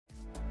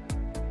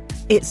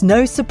It's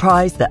no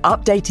surprise that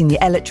updating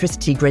the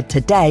electricity grid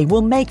today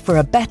will make for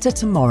a better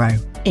tomorrow.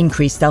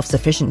 Increased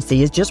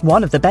self-sufficiency is just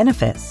one of the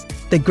benefits.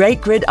 The Great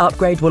Grid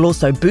Upgrade will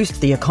also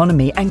boost the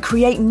economy and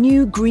create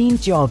new green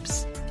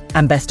jobs.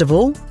 And best of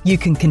all, you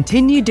can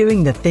continue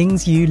doing the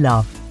things you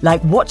love,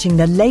 like watching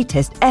the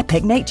latest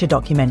epic nature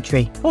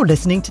documentary or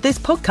listening to this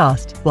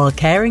podcast while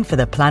caring for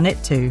the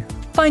planet too.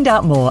 Find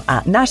out more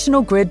at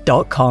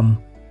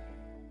nationalgrid.com.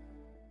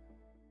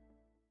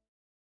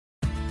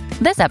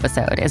 This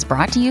episode is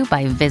brought to you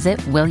by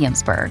Visit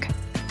Williamsburg.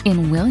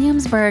 In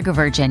Williamsburg,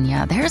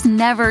 Virginia, there's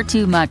never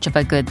too much of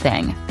a good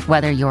thing.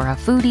 Whether you're a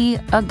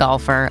foodie, a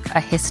golfer,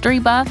 a history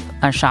buff,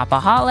 a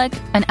shopaholic,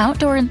 an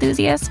outdoor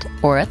enthusiast,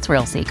 or a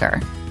thrill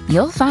seeker,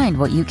 you'll find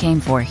what you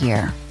came for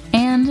here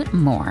and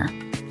more.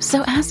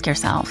 So ask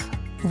yourself,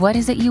 what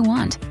is it you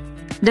want?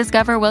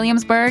 Discover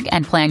Williamsburg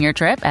and plan your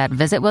trip at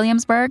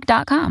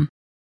visitwilliamsburg.com.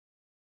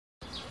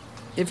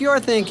 If you're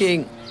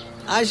thinking,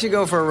 I should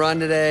go for a run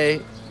today,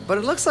 but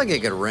it looks like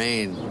it could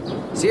rain,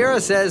 Sierra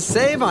says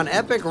save on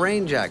epic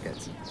rain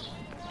jackets.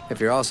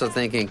 If you're also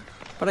thinking,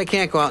 but I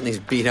can't go out in these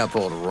beat-up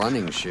old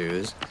running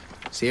shoes,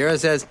 Sierra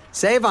says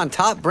save on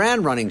top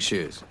brand running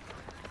shoes.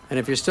 And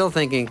if you're still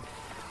thinking,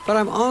 but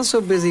I'm also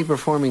busy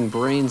performing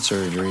brain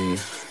surgery,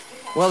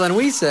 well, then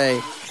we say,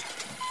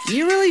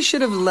 you really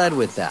should have led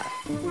with that.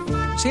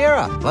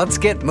 Sierra, let's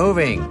get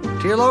moving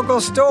to your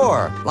local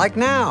store, like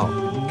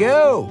now.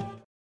 Go!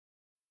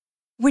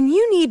 When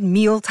you need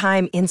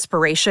mealtime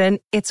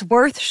inspiration, it's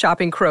worth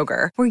shopping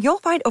Kroger, where you'll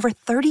find over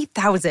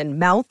 30,000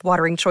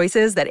 mouth-watering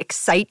choices that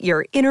excite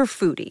your inner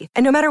foodie.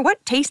 And no matter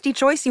what tasty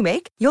choice you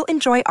make, you'll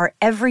enjoy our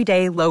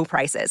everyday low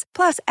prices,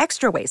 plus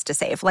extra ways to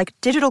save, like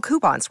digital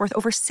coupons worth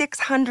over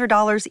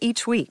 $600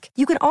 each week.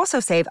 You can also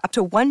save up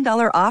to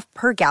 $1 off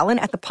per gallon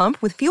at the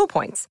pump with fuel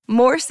points.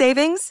 More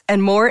savings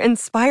and more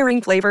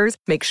inspiring flavors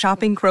make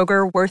shopping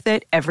Kroger worth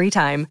it every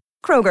time.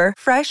 Kroger,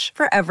 fresh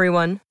for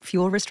everyone.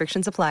 Fuel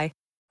restrictions apply.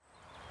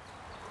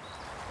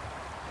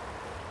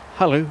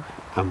 Hello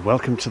and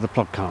welcome to the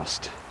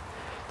podcast,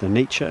 the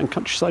Nature and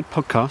Countryside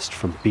podcast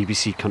from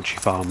BBC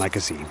Countryfile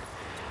magazine.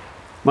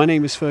 My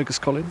name is Fergus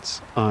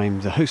Collins.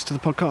 I'm the host of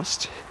the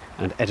podcast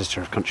and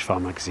editor of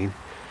Countryfile magazine,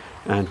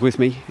 and with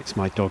me it's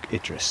my dog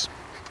Idris.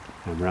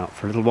 And we're out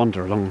for a little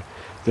wander along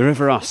the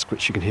River Usk,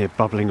 which you can hear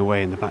bubbling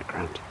away in the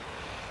background.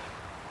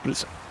 But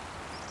it's a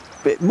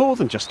bit more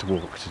than just a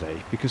walk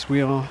today, because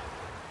we are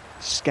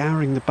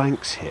scouring the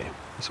banks here,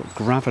 the sort of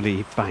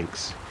gravelly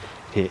banks.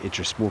 Here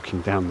Idris walking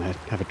down there,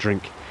 have a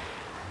drink,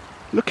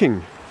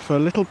 looking for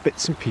little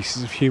bits and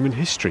pieces of human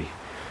history,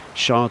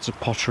 shards of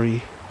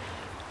pottery,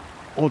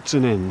 odds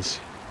and ends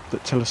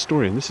that tell a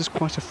story. And this is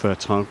quite a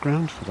fertile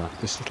ground for that,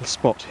 this little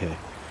spot here.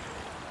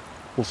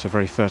 Also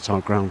very fertile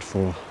ground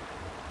for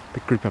a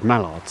big group of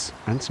mallards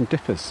and some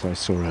dippers I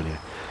saw earlier.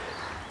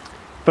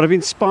 But I've been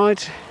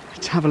inspired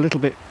to have a little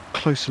bit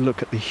closer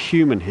look at the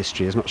human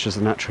history as much as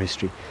the natural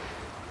history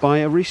by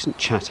a recent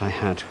chat I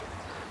had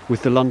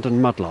with the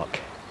London mudlark,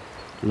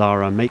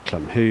 Lara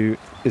Maitland, who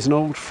is an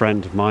old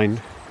friend of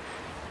mine,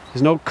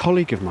 is an old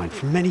colleague of mine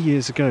from many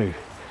years ago.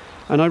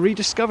 And I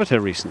rediscovered her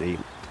recently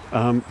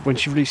when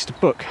she released a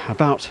book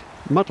about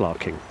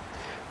mudlarking,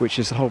 which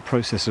is the whole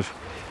process of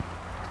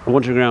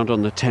wandering around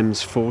on the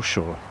Thames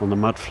foreshore, on the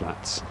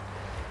mudflats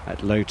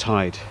at low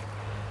tide,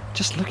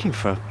 just looking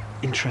for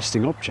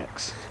interesting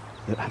objects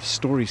that have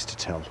stories to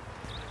tell.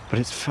 But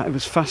it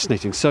was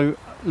fascinating. So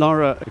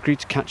Lara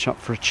agreed to catch up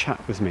for a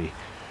chat with me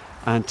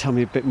and tell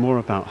me a bit more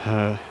about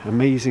her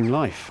amazing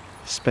life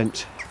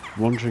spent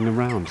wandering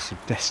around some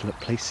desolate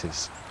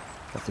places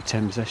of the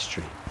Thames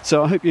estuary.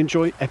 So I hope you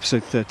enjoy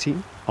episode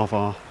 13 of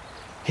our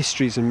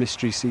Histories and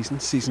Mysteries season,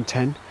 season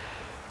 10.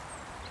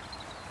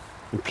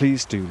 And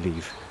please do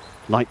leave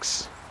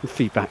likes and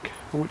feedback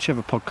on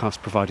whichever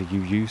podcast provider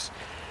you use.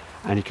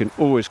 And you can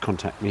always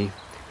contact me.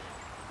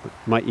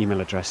 My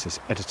email address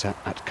is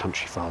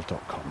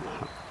editor@countryfile.com.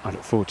 I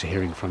look forward to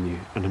hearing from you,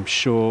 and I'm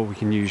sure we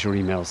can use your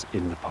emails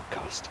in the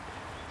podcast.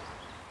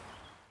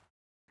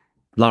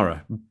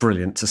 Lara,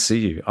 brilliant to see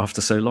you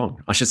after so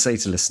long. I should say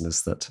to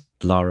listeners that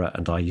Lara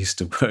and I used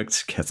to work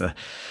together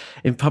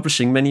in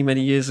publishing many,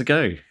 many years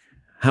ago.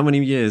 How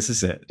many years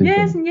is it?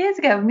 Years and years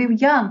ago when we were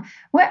young.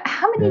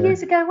 How many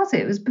years ago was it?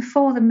 It was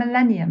before the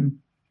millennium,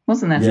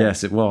 wasn't it?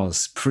 Yes, it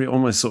was.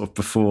 Almost sort of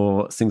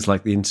before things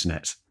like the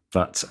internet.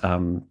 But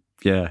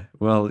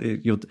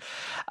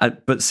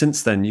but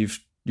since then you've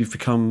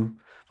become,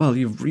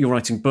 you're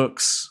writing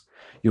books,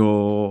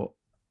 you're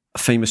a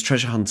famous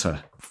treasure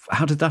hunter.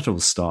 How did that all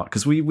start?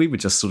 Because we were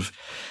just sort of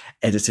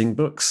editing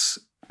books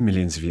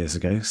millions of years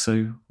ago.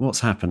 So what's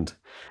happened?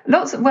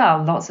 Lots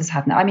has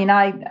happened. I mean,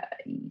 I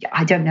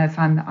don't know if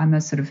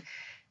I've sort of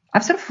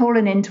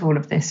fallen into all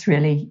of this,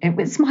 really.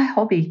 It's my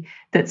hobby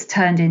that's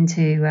turned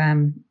into,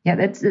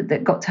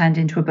 that got turned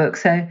into a book.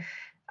 So,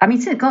 I mean,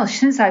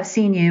 since I've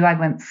seen you, I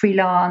went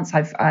freelance.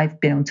 I've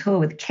been on tour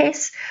with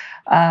Kiss.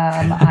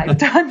 I've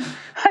done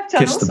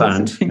Kiss all the sorts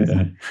band. of things.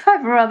 Yeah. I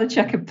have a rather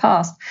checkered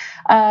past.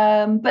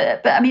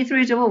 But I mean,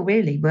 through it all,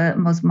 really,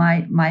 was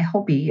my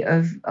hobby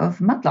of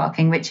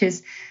mudlarking, which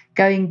is,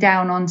 going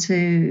down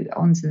onto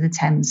the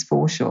Thames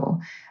foreshore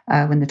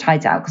when the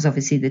tide's out, because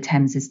obviously the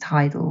Thames is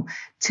tidal,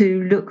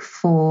 to look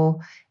for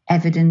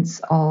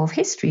evidence of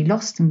history,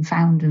 lost and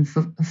found and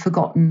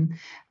forgotten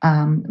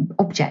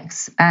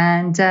objects.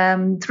 And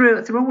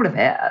through all of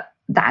it,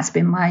 that's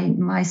been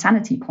my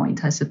sanity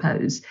point, I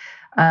suppose.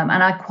 And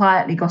I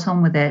quietly got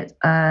on with it.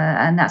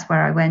 And that's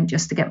where I went,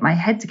 just to get my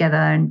head together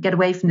and get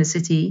away from the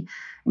city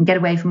and get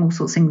away from all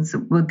sorts of things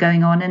that were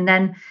going on. And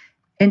then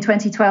in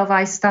 2012,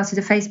 I started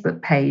a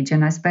Facebook page,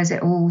 and I suppose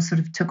it all sort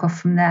of took off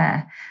from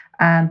there.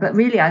 But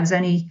really, I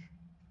only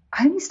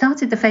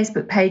started the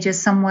Facebook page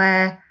as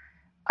somewhere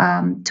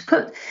to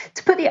put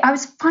I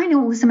was finding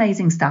all this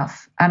amazing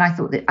stuff, and I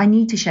thought that I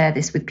need to share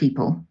this with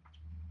people.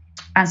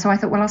 And so I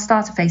thought, well, I'll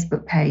start a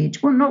Facebook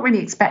page. Well, not really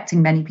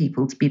expecting many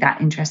people to be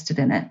that interested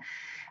in it.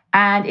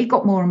 And it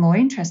got more and more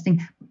interest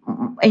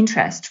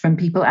from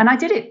people. And I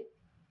did it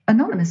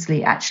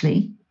anonymously,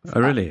 actually. Oh,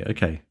 really?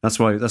 Okay. That's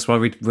why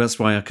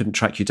I couldn't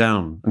track you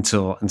down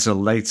until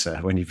later,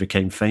 when you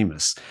became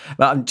famous.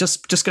 But I'm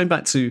just going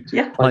back to,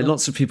 like,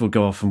 lots of people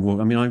go off and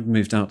walk. I mean, I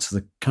moved out to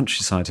the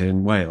countryside here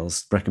in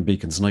Wales, Brecon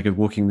Beacons, and I go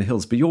walking the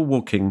hills. But you're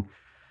walking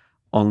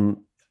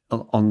on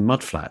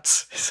mud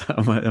flats.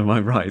 Am I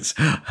right?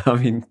 I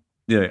mean,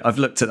 I've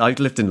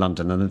lived in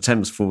London, and the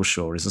Thames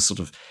foreshore is a sort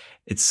of,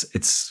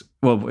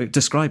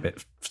 describe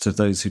it to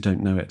those who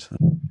don't know it.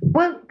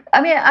 Well,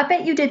 I mean, I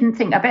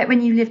bet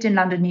when you lived in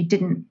London, you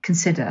didn't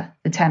consider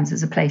the Thames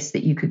as a place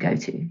that you could go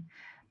to.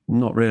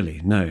 Not really.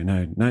 No.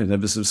 There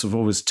was sort of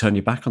always turn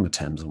your back on the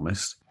Thames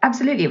almost.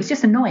 Absolutely. It was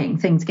just an annoying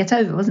thing to get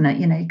over, wasn't it?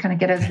 You kind of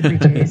get over the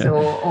bridges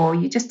or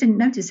you just didn't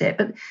notice it.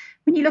 But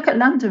when you look at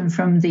London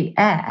from the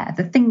air,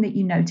 the thing that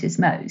you notice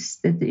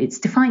most, its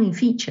defining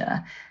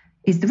feature,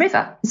 is the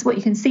river. It's what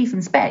you can see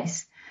from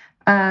space.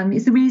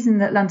 It's the reason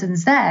that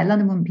London's there.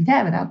 London wouldn't be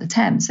there without the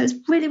Thames. So it's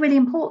really, really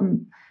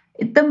important.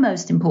 The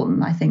most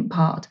important, I think,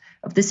 part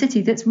of the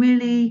city that's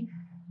really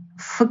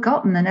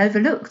forgotten and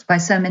overlooked by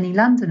so many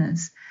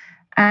Londoners.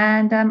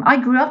 And I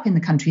grew up in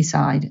the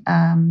countryside.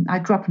 I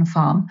grew up on a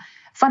farm.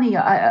 Funny,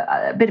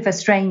 a bit of a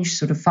strange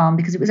sort of farm,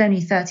 because it was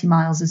only 30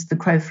 miles as the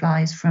crow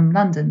flies from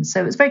London.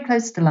 So it was very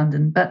close to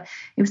London, but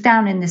it was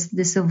down in this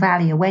little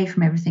valley away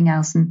from everything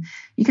else. And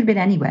you could have been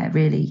anywhere,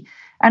 really.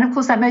 And of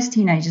course, like most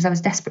teenagers, I was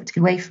desperate to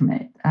get away from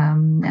it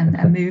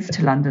and move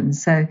to London.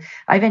 So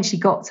I eventually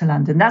got to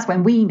London. That's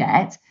when we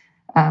met.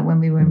 When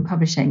we were in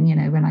publishing,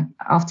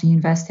 after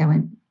university,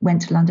 I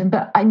went to London,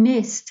 but I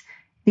missed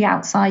the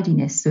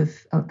outsidiness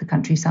of the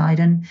countryside.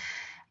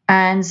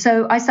 And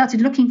so I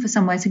started looking for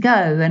somewhere to go.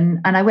 And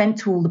I went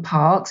to all the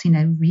parks,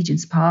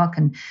 Regent's Park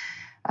and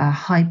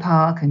Hyde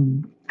Park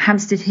and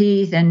Hampstead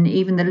Heath, and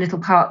even the little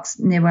parks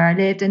near where I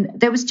lived. And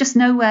there was just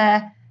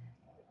nowhere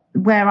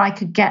where I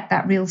could get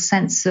that real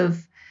sense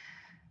of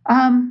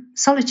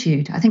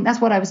solitude. I think that's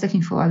what I was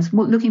looking for. I was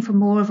looking for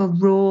more of a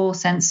raw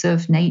sense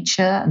of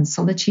nature and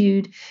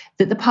solitude,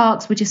 that the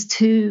parks were just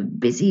too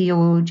busy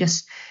or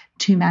just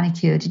too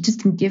manicured. It just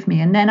didn't give me.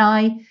 And then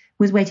I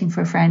was waiting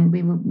for a friend.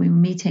 We were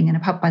meeting in a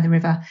pub by the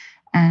river,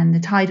 and the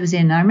tide was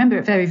in. I remember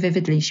it very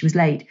vividly. She was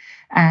late,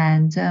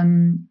 and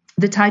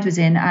the tide was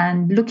in,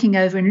 and looking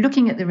over and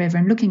looking at the river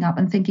and looking up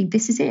and thinking,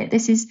 this is it.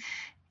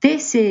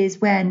 This is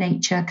where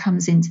nature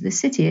comes into the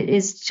city. It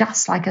is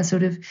just like a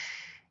sort of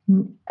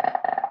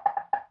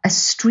a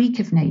streak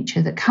of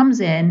nature that comes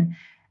in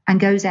and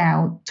goes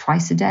out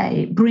twice a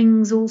day. It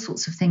brings all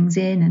sorts of things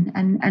in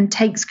and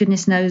takes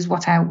goodness knows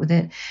what out with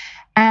it.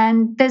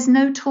 And there's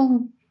no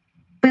tall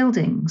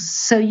buildings,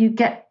 so you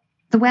get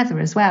the weather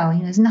as well.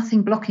 There's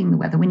nothing blocking the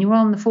weather. When you're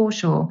on the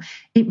foreshore,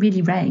 it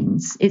really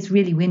rains. It's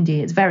really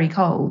windy. It's very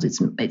cold.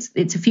 It's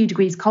a few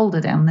degrees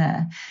colder down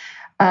there.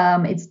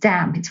 It's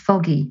damp, it's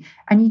foggy,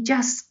 and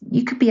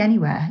you could be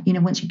anywhere.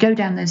 Once you go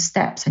down those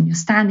steps and you're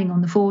standing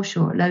on the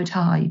foreshore at low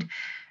tide,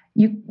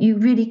 you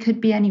really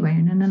could be anywhere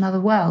in another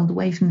world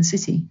away from the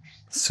city.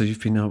 So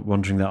you've been out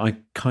wandering there. I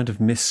kind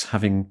of miss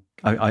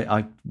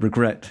I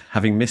regret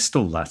having missed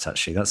all that,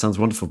 actually. That sounds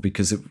wonderful,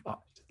 because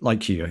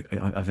like you,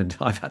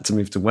 I've had to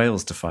move to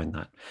Wales to find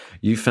that.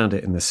 You found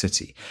it in the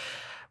city.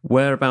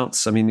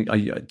 Whereabouts, I mean,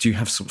 do you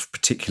have sort of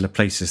particular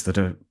places that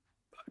are...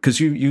 Because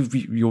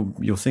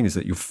your thing is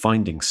that you're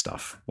finding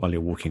stuff while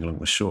you're walking along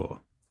the shore.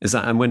 Is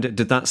that, and when did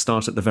that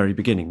start at the very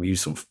beginning? Were you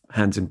sort of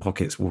hands in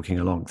pockets walking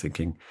along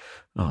thinking,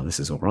 oh, this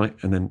is all right,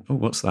 and then, oh,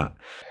 what's that?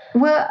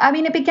 Well, I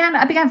mean, I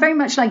began very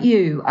much like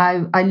you.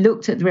 I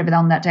looked at the river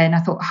on that day and I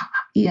thought,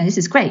 this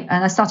is great.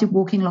 And I started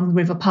walking along the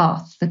river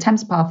path. The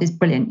Thames path is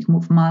brilliant. You can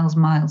walk for miles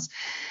and miles.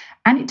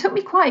 And it took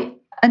me quite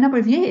a number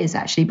of years,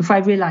 actually, before I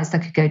realised I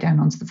could go down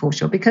onto the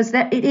foreshore, because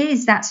it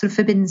is that sort of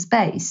forbidden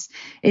space.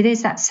 It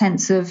is that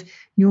sense of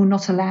you're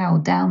not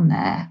allowed down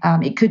there.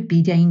 It could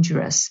be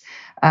dangerous.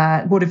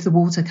 What if the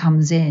water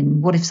comes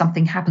in? What if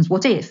something happens?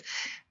 What if?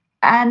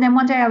 And then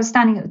one day I was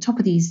standing at the top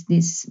of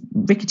these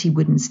rickety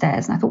wooden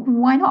stairs, and I thought, well,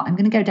 why not? I'm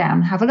going to go down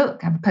and have a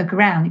look, have a poke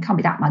around. It can't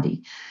be that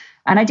muddy.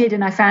 And I did,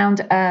 and I found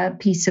a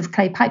piece of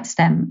clay pipe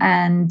stem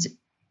and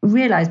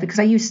realised, because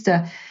I used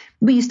to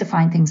we used to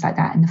find things like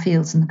that in the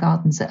fields and the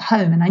gardens at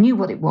home. And I knew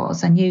what it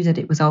was. I knew that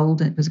it was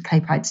old and it was a clay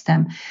pipe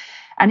stem.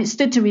 And it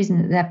stood to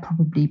reason that there'd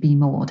probably be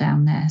more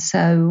down there.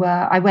 So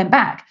I went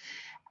back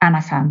and I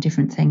found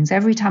different things.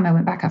 Every time I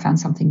went back, I found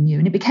something new.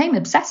 And it became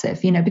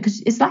obsessive,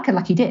 because it's like a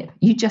lucky dip.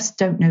 You just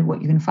don't know what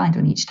you're going to find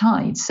on each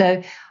tide.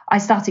 So I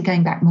started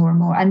going back more and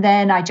more. And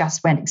then I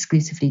just went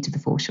exclusively to the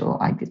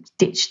foreshore. I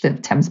ditched the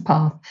Thames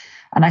path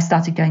and I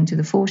started going to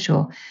the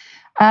foreshore.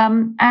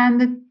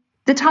 And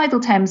the tidal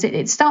Thames,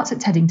 it starts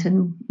at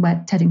Teddington,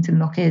 where Teddington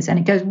Lock is, and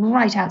it goes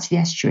right out to the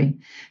estuary.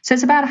 So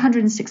it's about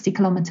 160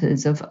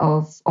 kilometres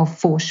of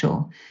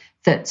foreshore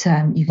that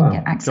you can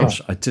get access.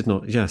 Gosh, I did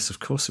not. Yes, of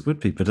course it would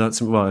be. But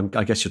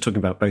I guess you're talking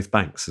about both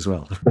banks as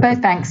well.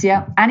 Both banks,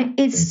 yeah. And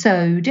it is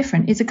so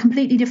different. It's a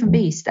completely different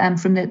beast.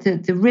 From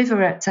the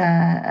river at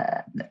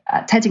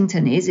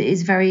Teddington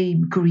is very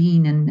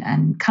green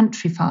and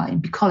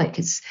countrified, bucolic.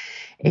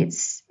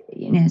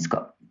 It's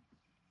got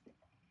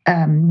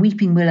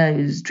weeping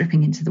willows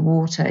dripping into the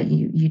water.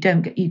 You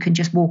can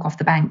just walk off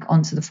the bank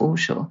onto the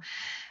foreshore.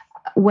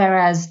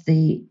 Whereas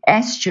the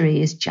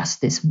estuary is just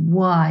this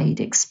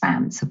wide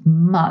expanse of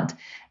mud,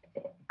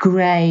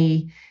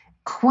 grey,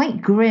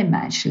 quite grim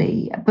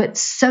actually, but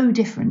so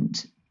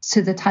different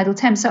to the tidal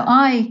Thames. So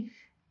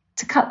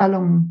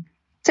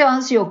to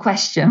answer your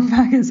question,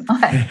 because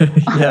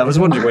I was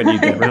wondering when you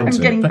get around to it.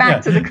 I'm getting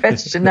back to the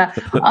question now.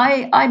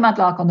 I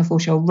mudlark on the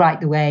foreshore right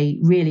the way,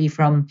 really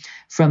from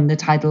the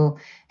tidal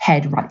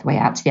head right the way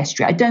out to the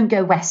estuary. I don't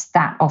go west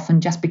that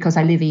often just because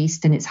I live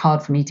east and it's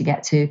hard for me to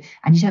get to.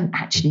 And you don't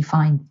actually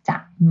find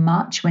that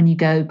much when you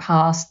go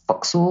past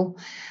Vauxhall.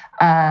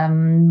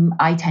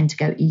 I tend to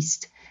go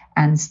east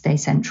and stay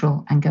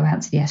central and go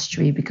out to the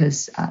estuary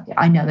because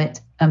I know it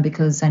and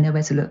because I know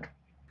where to look.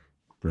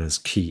 There's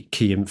key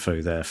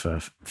info there for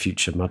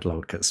future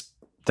mudlarkers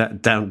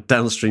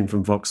downstream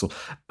from Vauxhall.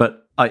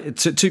 But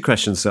two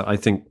questions that I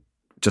think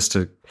just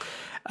to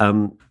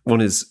one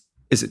is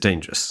it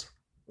dangerous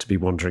to be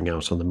wandering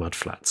out on the mud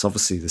flats?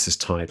 Obviously, this is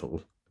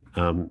tidal,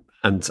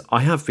 and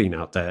I have been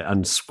out there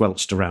and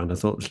squelched around. I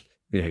thought,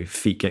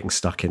 feet getting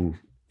stuck in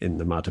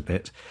the mud a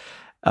bit.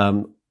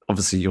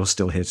 Obviously, you're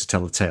still here to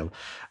tell the tale.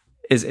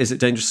 Is it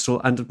dangerous at all?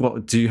 And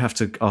what do you have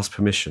to ask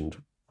permission,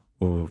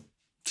 or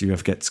do you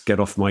have to get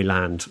off my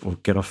land or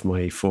get off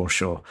my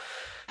foreshore?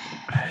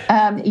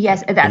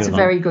 Yes, that's a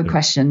very good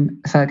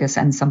question, Fergus,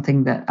 and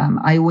something that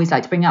I always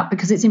like to bring up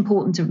because it's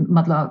important to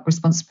mudlark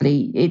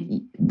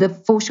responsibly. The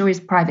foreshore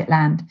is private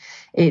land.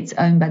 It's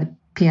owned by the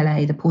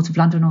PLA, the Port of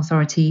London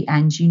Authority,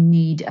 and you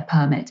need a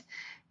permit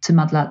to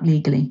mudlark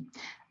legally.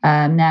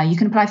 Now, you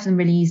can apply for them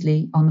really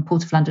easily on the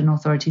Port of London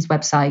Authority's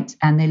website,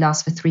 and they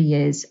last for 3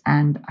 years.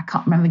 And I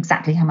can't remember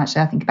exactly how much,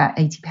 I think about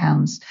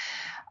 £80.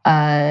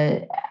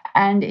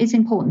 And it's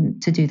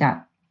important to do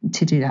that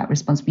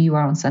responsibly. You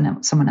are on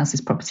someone else's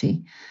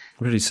property.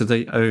 Really? So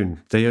they own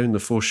the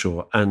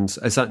foreshore, and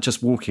is that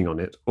just walking on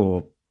it,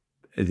 or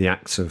the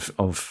act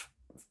of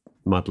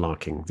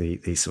mudlarking,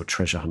 the sort of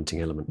treasure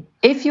hunting element?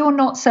 If you're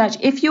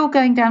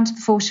going down to the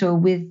foreshore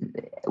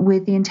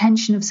with the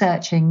intention of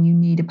searching, you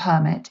need a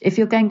permit. If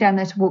you're going down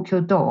there to walk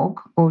your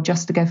dog or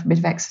just to go for a bit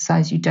of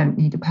exercise, you don't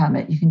need a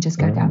permit. You can just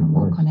go down and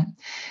walk on it.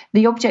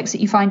 The objects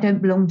that you find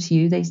don't belong to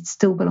you. They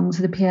still belong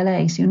to the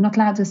PLA. So you're not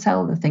allowed to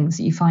sell the things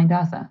that you find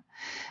other,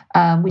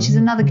 which is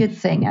another good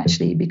thing,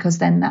 actually, because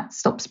then that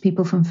stops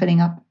people from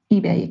filling up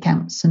eBay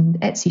accounts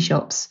and Etsy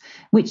shops,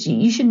 which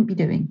you shouldn't be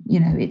doing.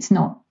 That's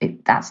not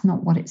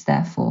what it's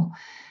there for.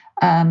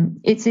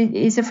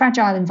 It's a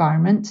fragile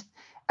environment,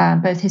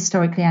 both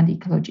historically and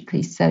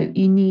ecologically. So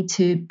you need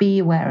to be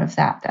aware of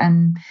that.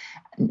 And,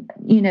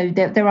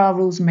 there are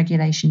rules and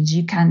regulations.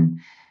 You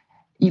can't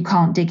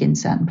dig in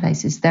certain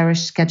places. There are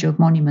scheduled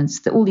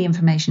monuments. All the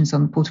information's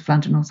on the Port of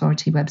London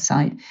Authority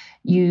website.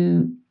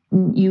 You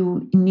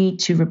need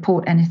to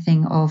report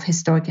anything of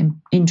historic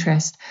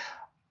interest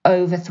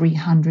over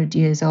 300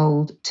 years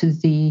old to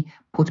the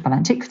Portable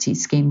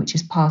Antiquities Scheme, which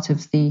is part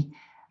of the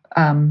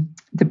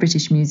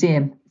British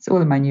Museum. It's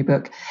all in my new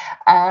book.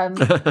 No.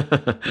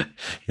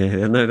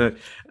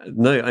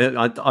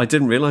 I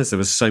didn't realise there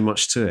was so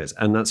much to it,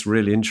 and that's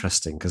really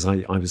interesting because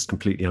I was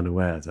completely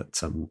unaware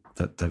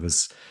that there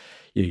was.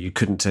 You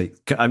couldn't take.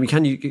 I mean,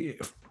 can you?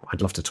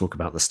 I'd love to talk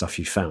about the stuff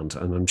you found,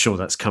 and I'm sure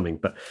that's coming,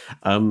 but.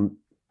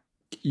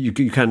 You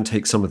can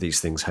take some of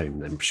these things home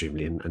then,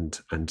 presumably,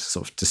 and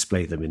sort of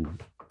display them in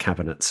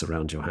cabinets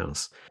around your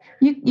house.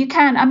 You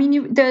can. I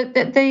mean,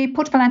 the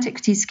Portable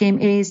Antiquities Scheme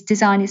is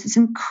designed. It's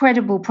an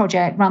incredible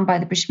project run by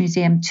the British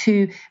Museum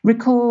to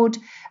record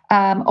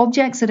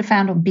objects that are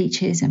found on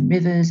beaches and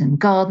rivers and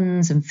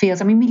gardens and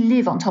fields. I mean, we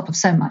live on top of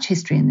so much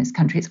history in this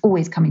country. It's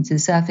always coming to the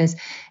surface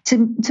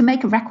to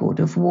make a record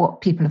of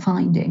what people are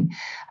finding.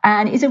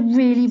 And it's a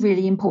really,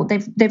 really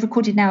important. They've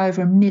recorded now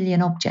over 1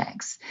 million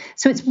objects.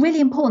 So it's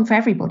really important for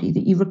everybody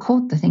that you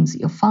record the things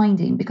that you're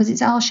finding because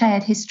it's our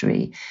shared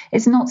history.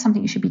 It's not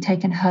something you should be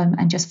taken home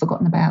and just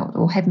forgotten about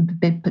or heaven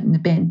forbid put in the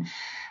bin.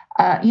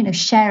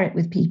 share it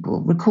with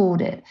people,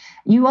 record it.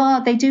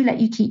 They do let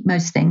you keep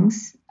most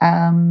things.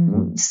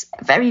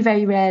 Very,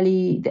 very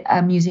rarely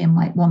a museum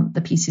might want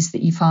the pieces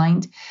that you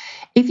find.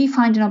 If you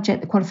find an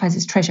object that qualifies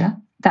as treasure,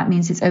 that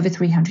means it's over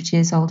 300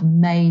 years old,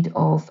 made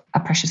of a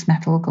precious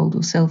metal, gold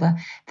or silver,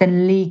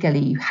 then legally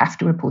you have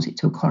to report it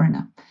to a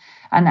coroner.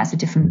 And that's a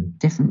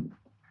different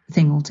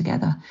thing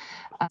altogether.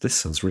 This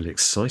sounds really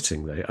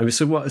exciting, though. I mean,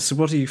 so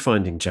what are you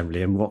finding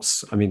generally, and what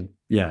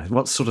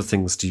sort of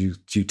things do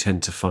you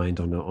tend to find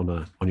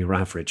on your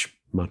average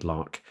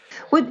mudlark?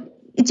 Well,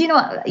 do you know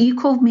what? You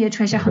called me a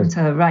treasure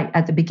hunter right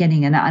at the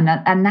beginning,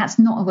 and that's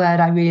not a word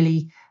I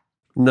really.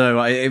 No,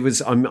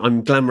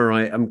 I'm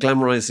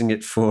glamorizing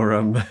it for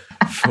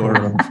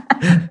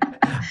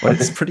well,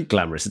 it's pretty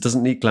glamorous. It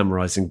doesn't need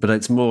glamorizing, but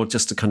it's more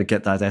just to kind of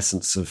get that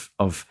essence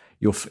of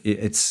your.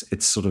 It's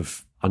sort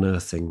of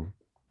unearthing.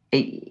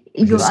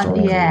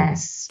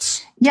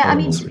 Yes. Yeah, I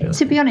mean,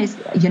 to be honest,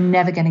 you're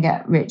never going to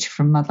get rich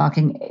from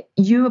mudlarking.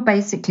 You are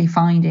basically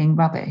finding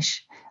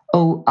rubbish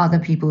or other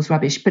people's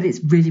rubbish, but it's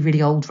really,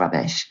 really old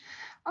rubbish.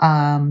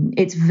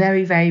 It's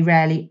very, very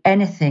rarely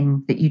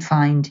anything that you'd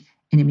find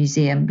in a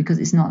museum because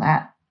it's not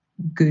that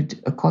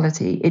good a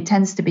quality. It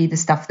tends to be the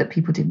stuff that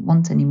people didn't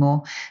want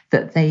anymore,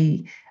 that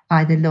they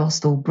either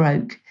lost or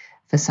broke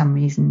for some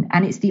reason.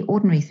 And it's the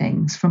ordinary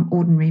things from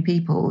ordinary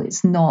people.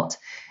 It's not,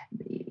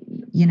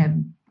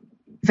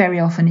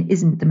 very often it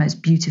isn't the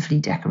most beautifully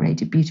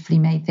decorated, beautifully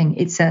made thing.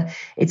 It's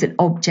an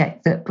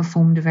object that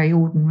performed a very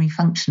ordinary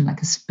function,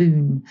 like a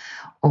spoon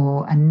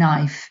or a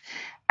knife.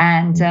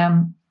 And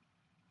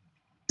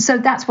so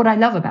that's what I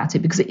love about it,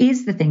 because it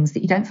is the things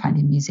that you don't find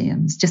in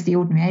museums, just the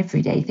ordinary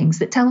everyday things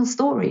that tell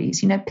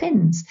stories,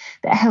 pins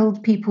that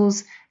held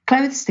people's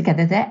clothes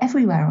together. They're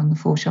everywhere on the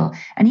foreshore,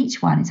 and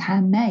each one is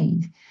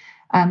handmade.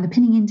 The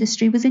pinning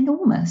industry was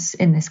enormous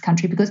in this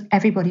country because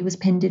everybody was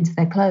pinned into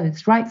their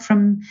clothes, right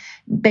from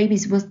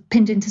babies were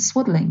pinned into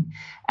swaddling,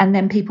 and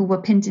then people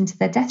were pinned into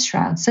their death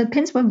shrouds. So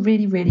pins were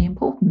really, really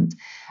important.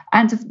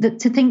 And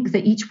to think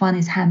that each one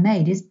is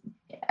handmade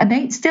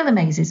still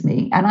amazes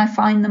me, and I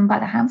find them by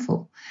the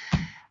handful.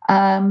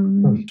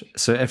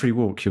 So every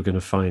walk you're going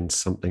to find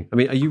something. I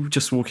mean, are you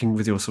just walking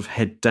with your sort of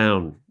head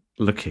down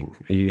looking?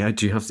 Do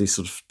you have this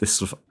sort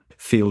of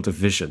field of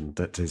vision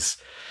that is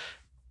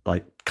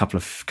like couple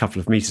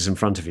of meters in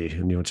front of you,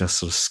 and you're just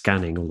sort of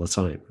scanning all the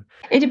time?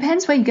 It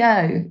depends where you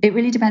go. It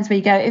really depends where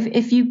you go.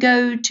 If you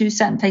go to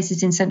certain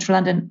places in central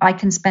London, I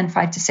can spend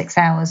 5 to 6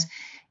 hours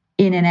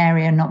in an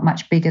area not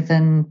much bigger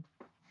than,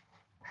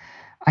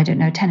 I don't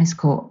know, tennis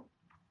court.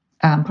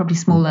 Probably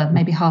smaller,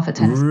 maybe half a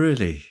tennis.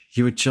 Really?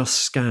 You would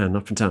just scan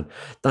up and down?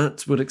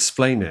 That would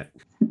explain it.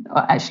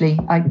 Actually,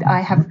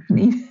 I have.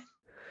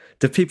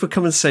 Do people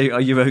come and say,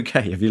 "Are you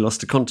okay? Have you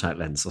lost a contact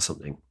lens or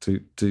something?"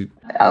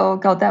 Oh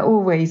God, they're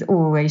always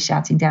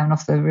shouting down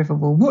off the river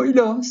wall, "What you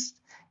lost?"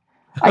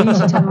 I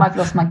usually tell them I've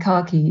lost my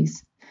car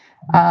keys.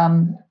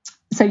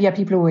 So yeah,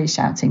 people are always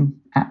shouting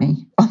at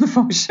me on the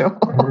foreshore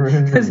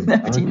because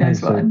nobody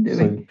knows what I'm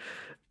doing.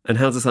 And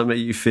how does that make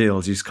you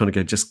feel? Do you just kind of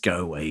go, "Just go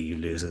away, you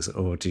losers,"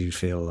 or do you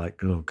feel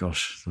like, "Oh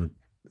gosh"? I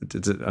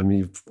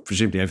mean,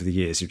 presumably over the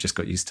years you've just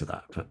got used to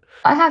that. But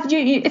I have.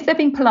 If they're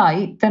being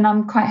polite, then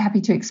I'm quite happy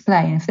to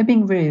explain. If they're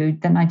being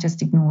rude, then I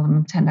just ignore them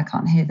and pretend I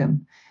can't hear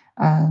them.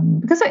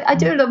 Because I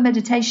do a lot of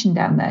meditation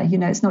down there.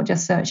 It's not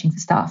just searching for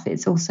stuff.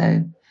 It's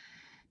also.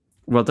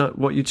 Well,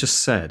 what you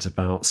just said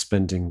about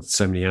spending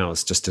so many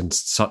hours just in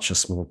such a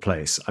small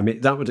place. I mean,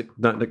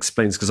 that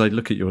explains, because I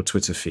look at your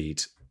Twitter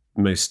feed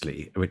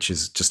mostly, which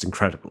is just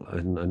incredible,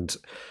 and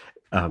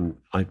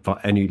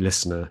any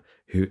listener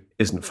who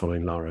isn't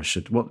following Lara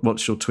should.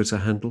 What's your Twitter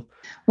handle?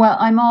 Well,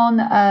 I'm on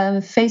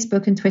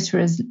Facebook and Twitter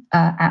as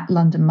at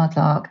London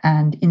Mudlark,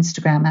 and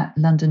Instagram at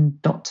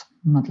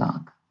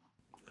london.mudlark.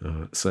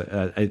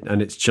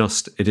 And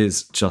it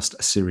is just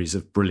a series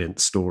of brilliant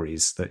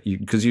stories that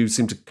because you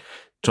seem to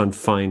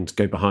try and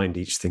go behind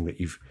each thing that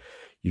you've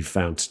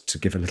found to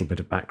give a little bit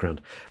of background,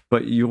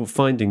 but you're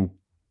finding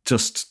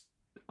just.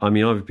 I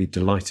mean, I would be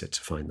delighted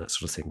to find that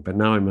sort of thing. But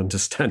now I'm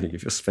understanding,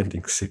 if you're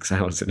spending 6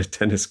 hours in a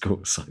tennis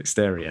court-sized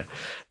area,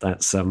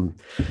 that's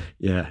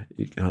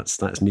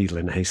that's needle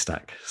in a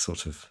haystack,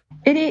 sort of.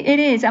 It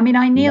is. I mean,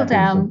 I kneel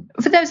down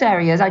for those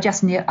areas.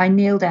 I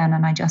kneel down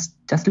and I just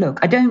look.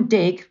 I don't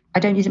dig.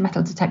 I don't use a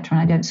metal detector, and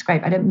I don't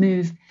scrape. I don't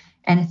move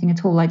anything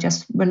at all. I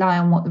just rely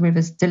on what the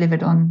river's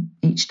delivered on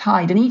each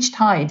tide, and each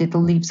tide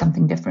it'll leave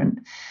something different.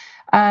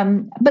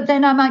 But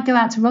then I might go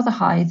out to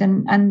Rotherhithe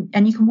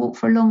and you can walk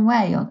for a long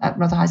way at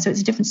Rotherhithe. So it's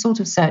a different sort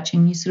of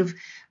searching. You're sort of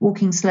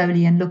walking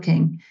slowly and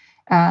looking.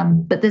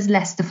 But there's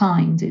less to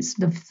find. It's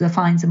the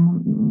finds are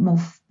more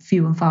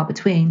few and far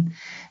between.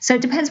 So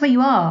it depends where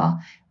you are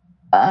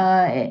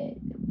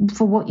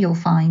for what you'll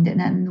find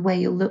and the way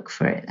you'll look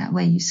for it, that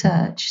way you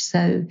search.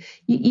 So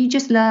you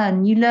just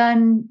learn. You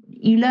learn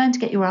to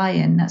get your eye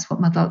in. That's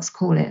what mudlarks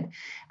call it.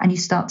 And you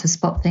start to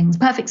spot things,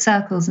 perfect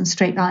circles and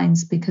straight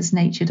lines, because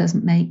nature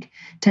doesn't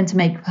tend to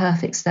make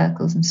perfect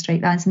circles and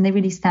straight lines, and they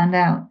really stand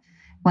out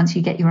once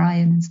you get your eye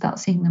in and start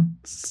seeing them.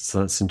 So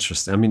that's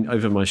interesting. I mean,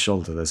 over my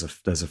shoulder, there's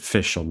a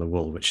fish on the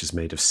wall which is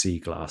made of sea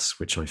glass,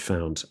 which I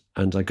found,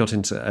 and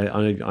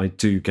I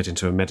do get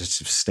into a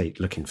meditative state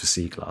looking for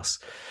sea glass.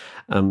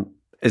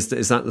 Is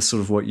that the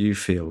sort of what you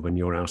feel when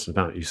you're out and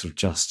about? You sort of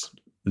just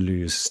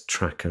lose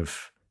track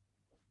of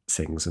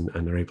things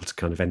and are able to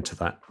kind of enter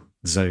that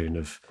zone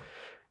of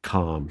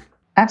calm.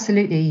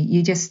 Absolutely.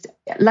 You just,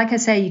 like I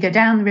say, you go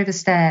down the river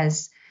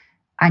stairs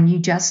and you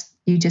just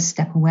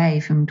step away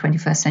from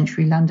 21st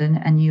century London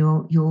and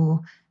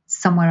you're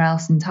somewhere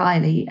else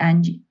entirely.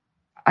 And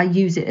I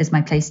use it as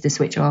my place to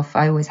switch off.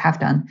 I always have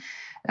done.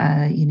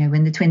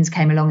 When the twins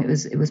came along,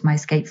 it was my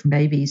escape from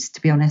babies,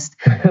 to be honest.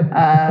 It's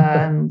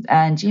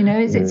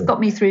got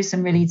me through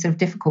some really sort of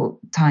difficult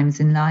times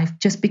in life,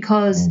 just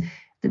because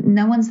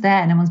no one's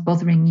there, no one's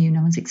bothering you,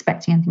 no one's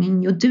expecting anything,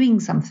 and you're doing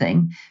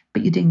something,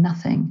 but you're doing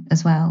nothing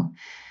as well.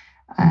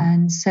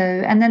 And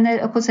then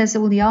of course there's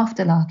all the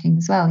afterlarking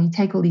as well. You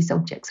take all these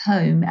objects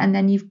home, and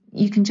then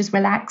you can just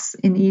relax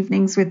in the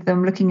evenings with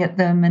them, looking at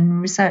them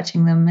and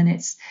researching them, and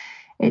it's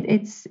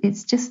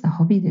just a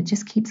hobby that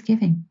just keeps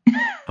giving.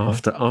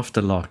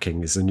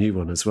 Afterlarking is a new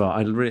one as well.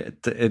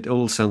 It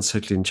all sounds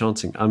totally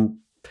enchanting.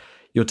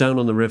 You're down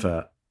on the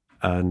river,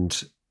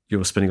 and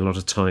you're spending a lot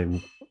of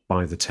time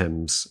by the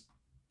Thames,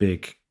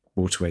 big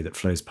waterway that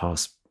flows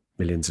past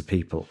millions of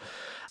people.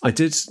 I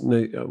did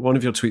know one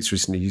of your tweets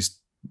recently.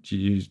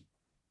 You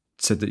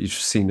said that you've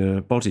seen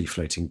a body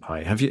floating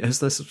by. Is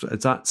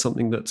that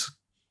something that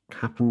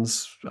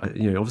happens?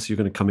 Obviously you're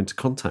going to come into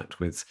contact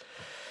with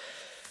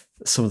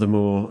some of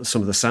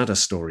the sadder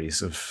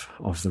stories of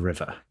the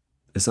river.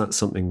 Is that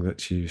something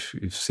that you've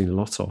seen a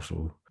lot of?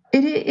 Or?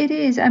 It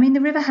is. I mean,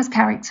 the river has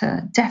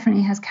character.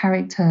 Definitely has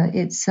character.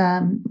 It's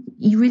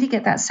you really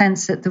get that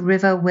sense that the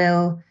river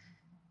will,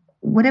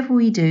 whatever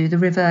we do, the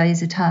river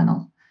is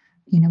eternal.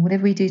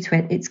 Whatever we do to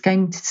it, it's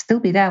going to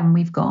still be there when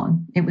we've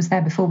gone. It was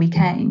there before we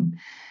came.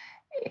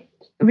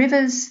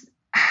 Rivers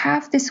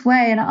have this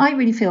way, and I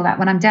really feel that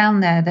when I'm down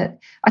there,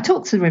 that I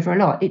talk to the river a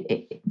lot.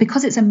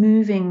 Because it's a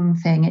moving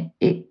thing,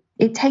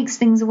 it takes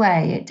things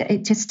away.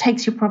 It just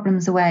takes your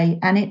problems away,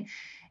 and it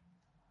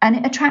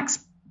attracts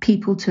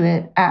people to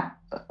it at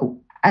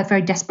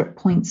very desperate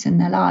points in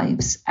their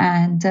lives.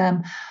 And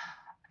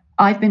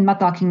I've been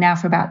mudlarking now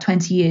for about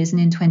 20 years,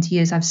 and in 20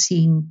 years I've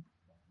seen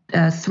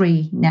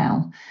 3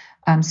 now.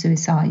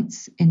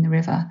 Suicides in the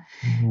river.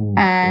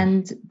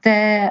 And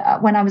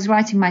when I was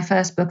writing my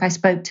first book, I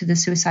spoke to the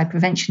suicide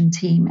prevention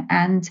team,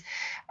 and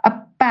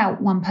about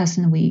one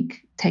person a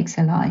week takes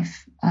their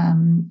life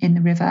in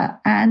the river,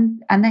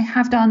 and they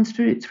have done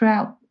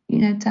throughout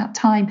that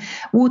time.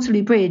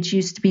 Waterloo Bridge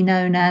used to be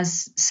known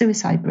as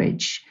Suicide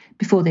Bridge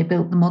before they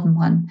built the modern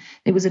one.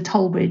 It was a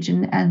toll bridge,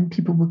 and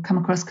people would come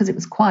across because it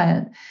was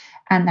quiet.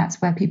 And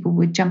that's where people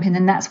would jump in.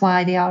 And that's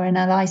why the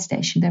RNLI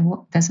station,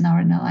 there's an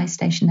RNLI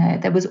station there.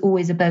 There was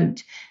always a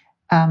boat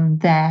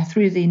there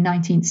through the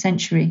 19th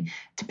century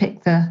to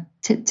pick the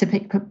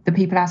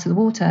people out of the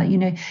water.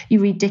 You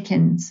read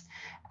Dickens,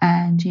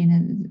 and,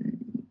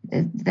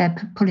 they're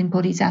pulling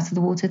bodies out of the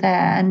water there.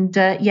 And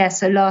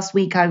so last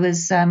week I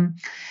was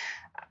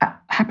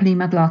happily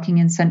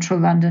mudlarking in central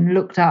London,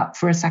 looked up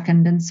for a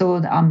second and saw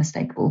the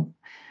unmistakable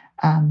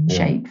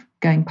shape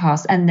going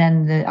past, and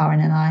then the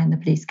RNLI and the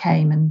police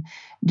came and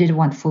did a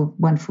wonderful,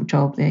 wonderful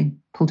job. They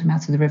pulled him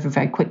out of the river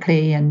very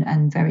quickly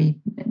and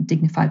very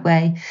dignified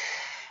way,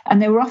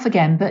 and they were off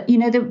again. But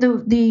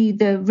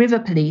the river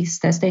police,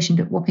 they're stationed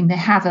at Wapping. They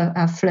have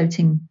a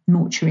floating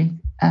mortuary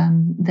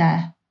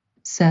there,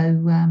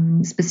 so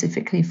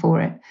specifically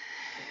for it.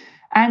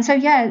 And so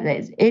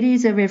it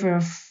is a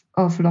river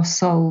of lost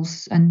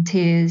souls and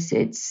tears.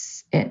 It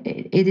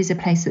is a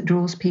place that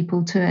draws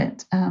people to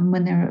it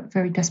when they're at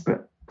very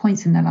desperate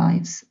points in their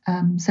lives.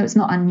 So it's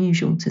not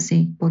unusual to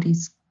see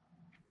bodies.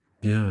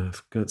 Yeah,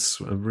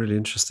 that's really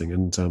interesting.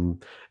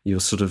 And you're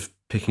sort of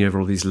picking over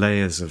all these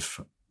layers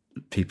of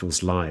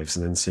people's lives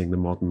and then seeing the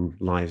modern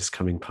lives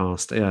coming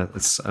past. Yeah,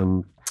 it's.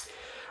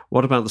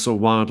 What about the sort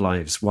of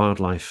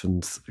wildlife,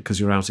 and because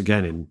you're out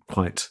again in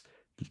quite,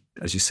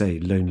 as you say,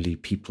 lonely,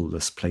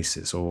 peopleless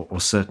places, or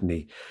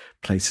certainly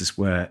places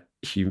where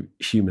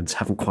humans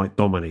haven't quite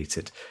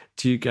dominated.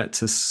 Do you get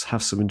to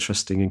have some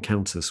interesting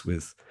encounters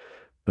with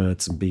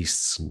birds and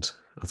beasts and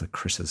other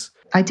critters?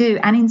 I do,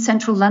 and in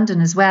central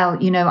London as well.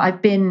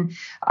 I've been,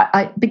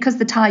 because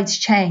the tides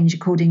change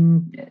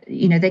according,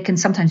 they can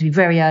sometimes be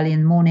very early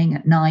in the morning,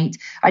 at night.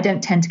 I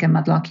don't tend to go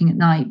mudlarking at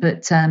night,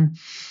 but sometimes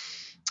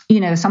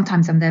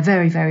I'm there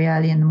very, very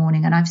early in the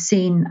morning, and I've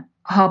seen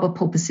harbour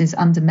porpoises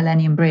under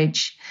Millennium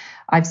Bridge.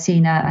 I've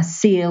seen a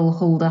seal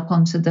hauled up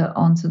onto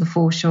the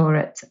foreshore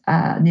at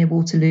near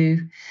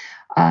Waterloo.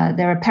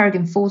 There are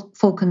peregrine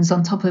falcons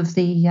on top of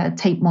the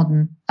Tate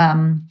Modern,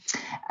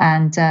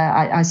 and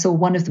I saw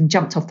one of them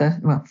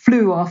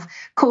flew off,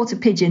 caught a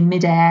pigeon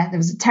midair. There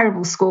was a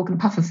terrible squawk and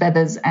a puff of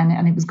feathers,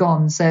 and it was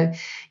gone. So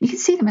you can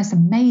see the most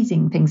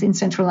amazing things in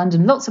central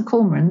London. Lots of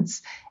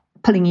cormorants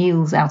pulling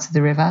eels out of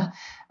the river.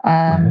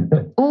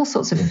 All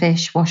sorts of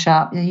fish wash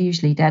up. They're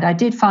usually dead. I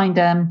did find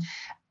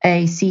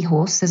a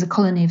seahorse. There's a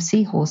colony of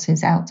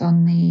seahorses out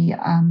on the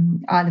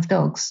Isle of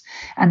Dogs,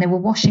 and they were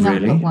washing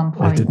up at one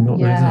point. I did not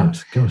know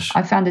that. Gosh,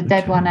 I found a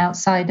dead one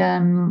outside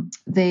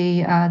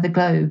the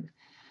Globe,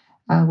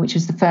 which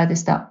is the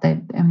furthest up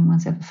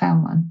anyone's ever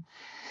found one.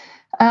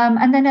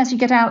 And then as you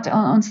get out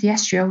onto the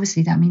estuary,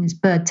 obviously, it's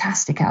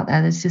birdtastic out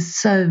there. There's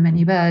just so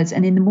many birds.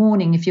 And in the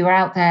morning, if you're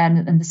out there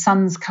and the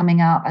sun's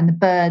coming up and the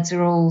birds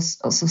are all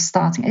also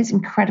starting, it's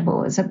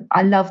incredible.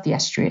 I love the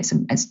estuary.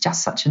 It's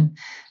just such an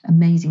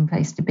amazing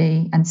place to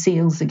be. And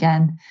seals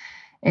again.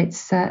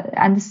 It's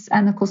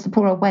and of course the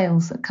poor old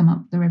whales that come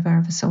up the river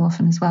ever so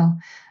often as well.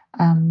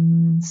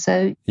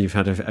 So you've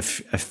had a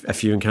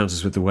few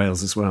encounters with the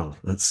whales as well.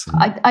 That's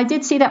I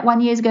did see that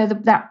one years ago.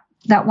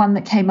 That one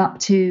that came up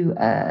to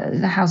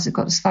the house, that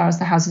got as far as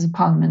the Houses of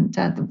Parliament.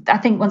 I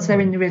think once they're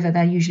in the river,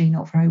 they're usually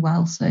not very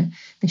well, so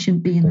they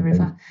shouldn't be in the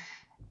river.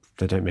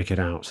 They don't make it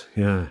out.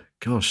 Yeah,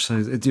 gosh. So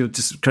you're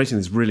just creating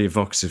this really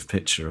evocative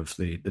picture of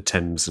the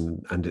Thames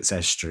and its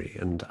estuary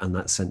and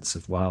that sense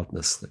of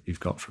wildness that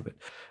you've got from it.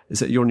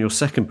 Is it you're on your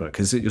second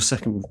book? Is it your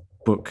second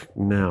book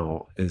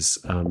now? Is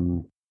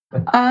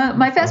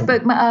my first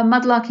book,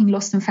 Mudlarking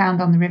Lost and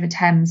Found on the River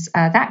Thames,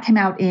 that came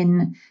out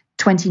in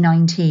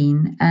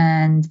 2019,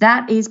 and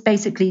that is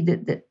basically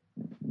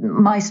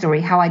my story,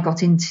 how I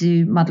got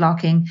into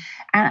mudlarking,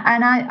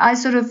 and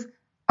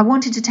I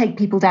wanted to take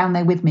people down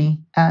there with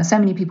me. So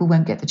many people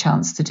won't get the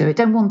chance to do it,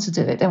 don't want to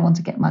do it, don't want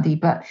to get muddy,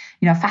 but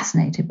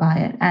fascinated by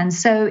it. And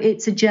so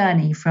it's a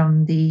journey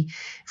from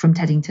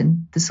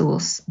Teddington, the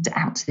source,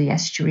 out to the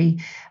estuary,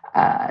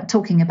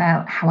 talking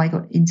about how I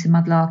got into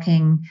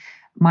mudlarking,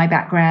 my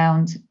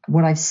background,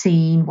 what I've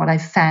seen, what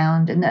I've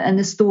found, and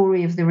the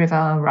story of the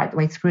river right the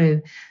way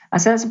through.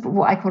 So that's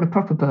what I call a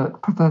proper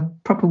book,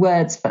 proper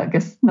words,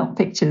 Fergus, not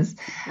pictures,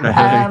 which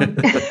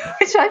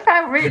I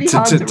found really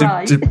hard to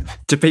write.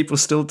 Do people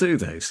still do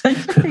those? They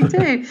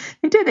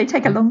do. They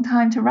take a long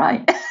time to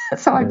write.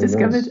 So I've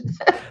discovered.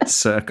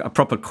 So a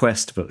proper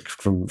quest book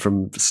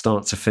from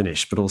start to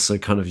finish, but also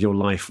kind of your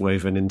life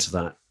woven into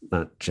that.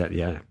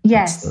 Yeah.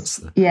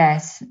 Yes.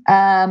 Yes.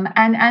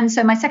 And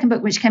so my second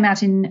book, which came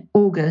out in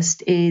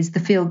August, is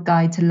The Field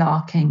Guide to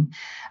Larking.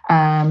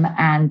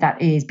 And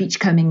that is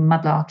beachcombing,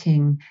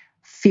 mudlarking,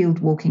 field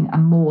walking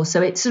and more. So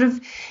this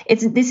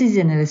is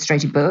an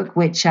illustrated book,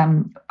 which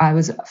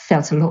I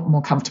felt a lot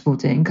more comfortable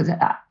doing because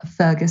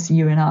Fergus,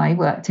 you and I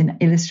worked in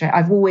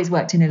I've always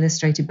worked in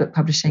illustrated book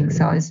publishing.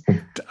 So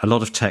a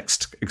lot of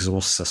text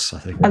exhausts us, I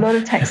think. A lot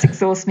of text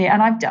exhausts me,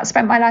 and I've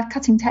spent my life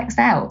cutting text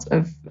out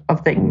of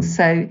things.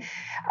 So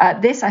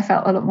this I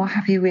felt a lot more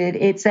happy with.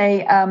 It's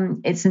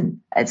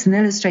an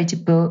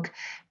illustrated book,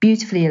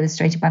 beautifully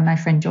illustrated by my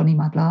friend Johnny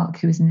Mudlark,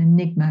 who is an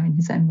enigma in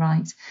his own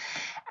right.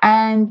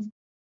 And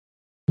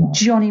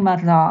Johnny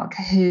Mudlark,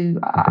 who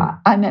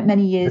I met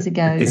many years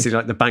ago. Is he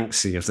like the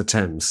Banksy of the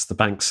Thames? The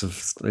banks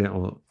of,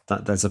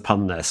 there's a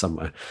pun there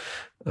somewhere.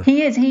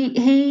 He is.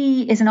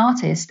 He is an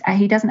artist.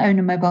 He doesn't own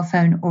a mobile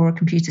phone or a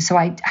computer, so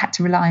I had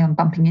to rely on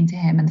bumping into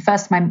him. And the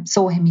first time I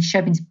saw him, he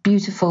showed me this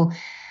beautiful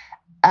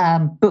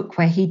book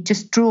where he'd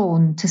just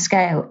drawn to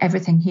scale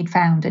everything he'd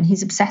found. And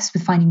he's obsessed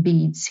with finding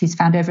beads. He's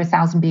found over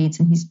 1,000 beads,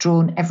 and he's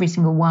drawn every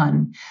single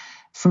one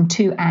from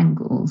 2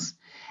 angles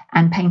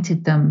and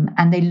painted them,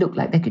 and they looked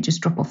like they could just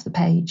drop off the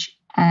page.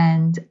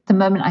 And the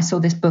moment I saw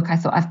this book, I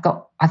thought,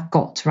 I've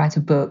got to write a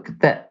book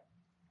that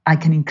I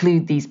can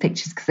include these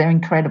pictures because they're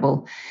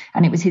incredible.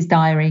 And it was his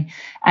diary.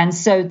 And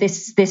so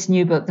this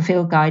new book, The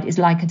Field Guide, is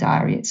like a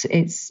diary.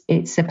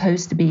 It's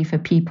supposed to be for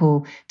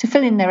people to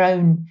fill in their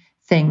own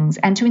things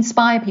and to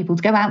inspire people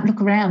to go out and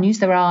look around, use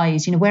their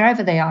eyes,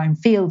 wherever they are, in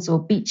fields or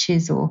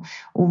beaches or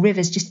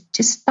rivers,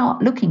 just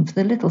start looking for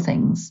the little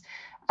things.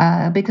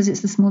 Because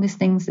it's the smallest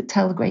things that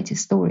tell the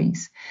greatest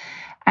stories.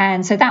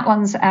 And so that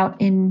one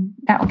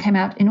came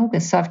out in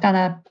August. So I've done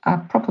a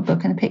proper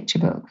book and a picture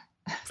book.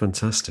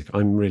 Fantastic.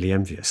 I'm really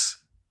envious.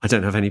 I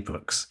don't have any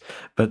books,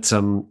 but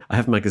I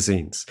have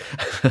magazines.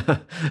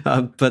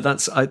 But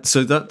that's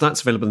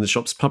available in the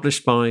shops,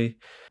 published by...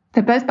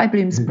 They're both by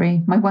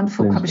Bloomsbury, my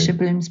wonderful publisher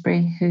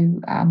Bloomsbury,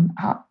 who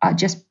are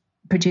just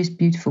produce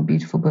beautiful,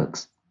 beautiful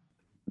books.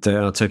 They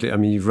are totally. I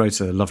mean, you wrote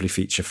a lovely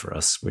feature for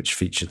us, which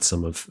featured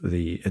some of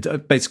the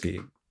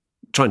basically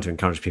trying to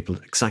encourage people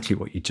exactly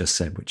what you just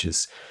said, which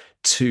is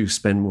to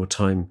spend more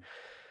time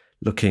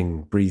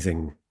looking,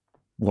 breathing,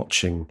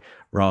 watching,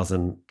 rather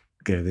than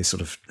this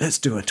sort of let's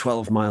do a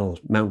 12-mile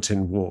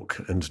mountain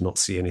walk and not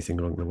see anything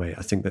along the way.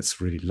 I think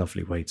that's a really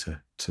lovely way to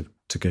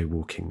go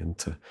walking, and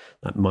to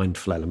that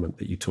mindful element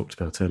that you talked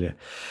about earlier.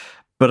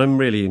 But I'm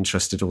really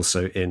interested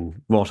also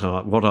in what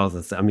are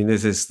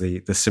this is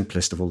the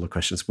simplest of all the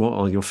questions. What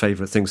are your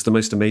favourite things, the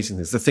most amazing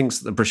things, the things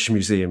that the British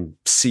Museum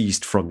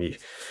seized from you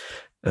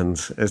and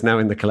is now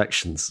in the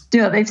collections?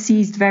 They've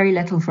seized very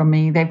little from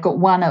me. They've got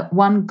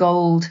one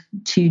gold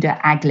Tudor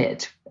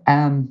aglet,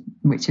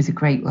 which is a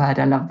great word.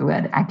 I love the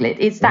word aglet.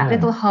 It's that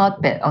little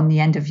hard bit on the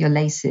end of your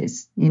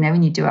laces,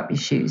 when you do up your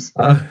shoes.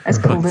 It's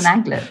called an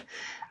aglet.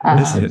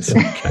 Is it?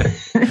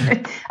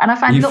 Okay. And I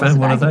found You lots found of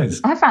one of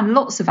aglets. those? I found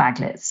lots of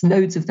aglets,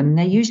 loads of them.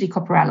 They're usually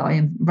copper alloy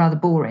and rather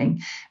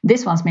boring.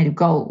 This one's made of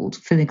gold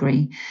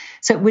filigree,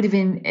 so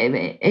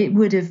it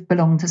would have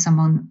belonged to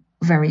someone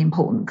very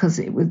important, because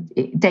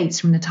it dates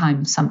from the time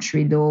of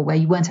sumptuary law, where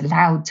you weren't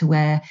allowed to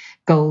wear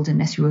gold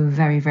unless you were a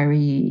very,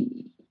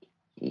 very,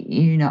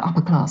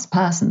 upper class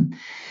person.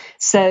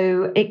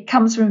 So it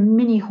comes from a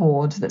mini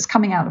hoard that's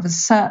coming out of a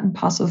certain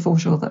part of the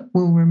foreshore that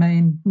will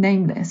remain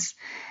nameless.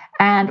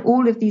 And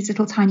all of these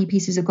little tiny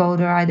pieces of gold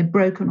are either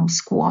broken or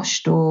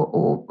squashed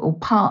or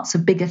parts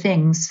of bigger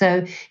things.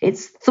 So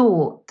it's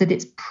thought that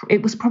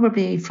it was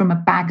probably from a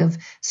bag of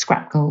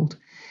scrap gold.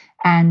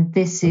 And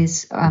this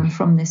is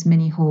from this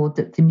mini hoard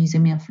that the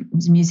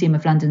Museum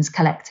of London's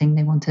collecting.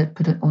 They want to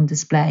put it on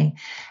display.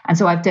 And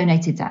so I've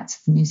donated that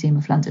to the Museum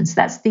of London. So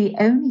that's the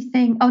only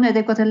thing. Oh, no,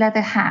 they've got a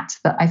leather hat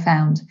that I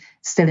found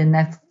still in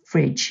their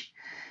fridge.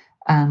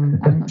 I'm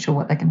not sure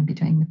what they're going to be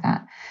doing with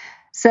that.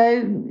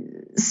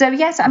 So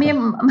yes, I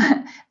mean,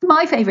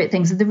 my favourite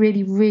things are the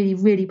really, really,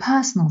 really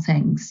personal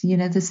things.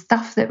 The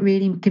stuff that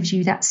really gives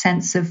you that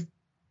sense of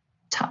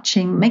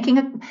touching, making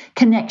a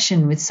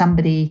connection with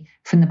somebody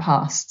from the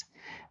past.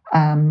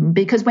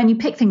 Because when you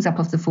pick things up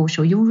off the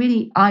foreshore,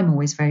 I'm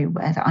always very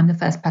aware that I'm the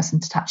first person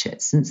to touch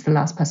it, since the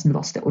last person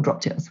lost it or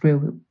dropped it or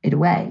threw it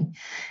away.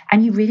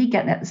 And you really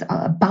get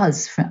that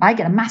buzz. I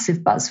get a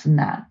massive buzz from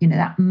that.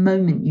 That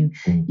moment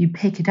you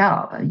pick it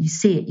up, you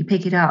see it, you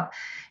pick it up.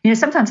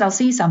 Sometimes I'll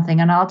see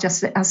something and I'll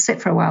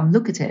sit for a while and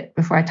look at it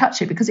before I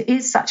touch it, because it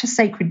is such a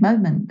sacred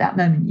moment, that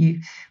moment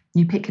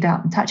you pick it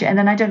up and touch it. And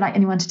then I don't like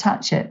anyone to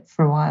touch it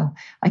for a while.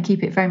 I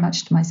keep it very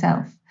much to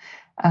myself.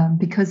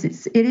 Because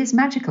it is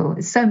magical.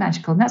 It's so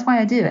magical. And that's why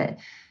I do it.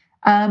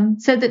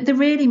 So the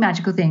really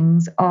magical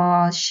things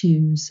are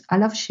shoes. I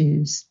love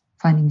shoes,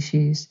 finding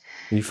shoes.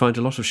 You find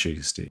a lot of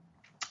shoes, do you?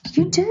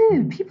 You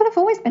do. People have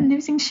always been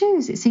losing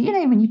shoes. It's,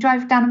 when you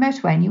drive down a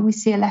motorway and you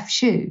always see a left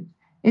shoe,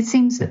 it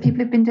seems that people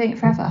have been doing it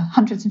forever,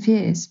 hundreds of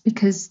years,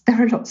 because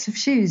there are lots of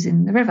shoes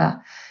in the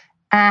river.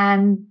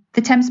 And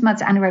the Thames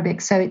mud's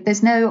anaerobic, so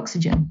there's no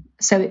oxygen.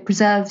 So it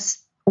preserves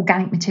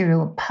organic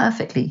material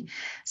perfectly.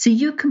 So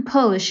you can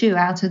pull a shoe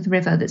out of the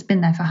river that's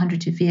been there for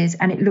hundreds of years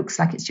and it looks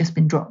like it's just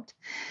been dropped.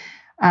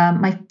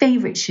 My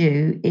favourite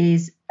shoe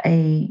is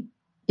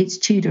it's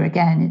Tudor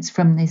again. It's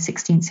from the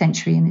 16th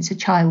century and it's a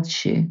child's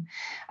shoe.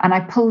 And I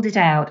pulled it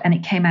out and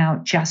it came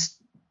out just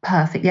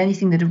perfect. The only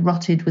thing that had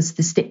rotted was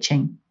the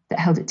stitching that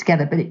held it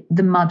together, but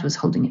the mud was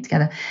holding it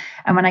together.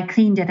 And when I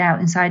cleaned it out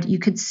inside, you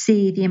could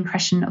see the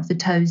impression of the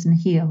toes and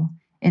heel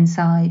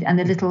inside and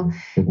the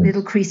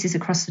little creases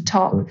across the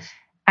top.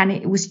 And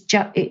it was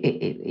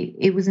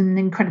it was an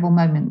incredible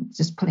moment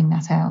just pulling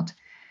that out.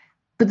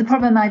 But the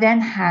problem I then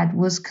had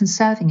was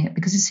conserving it,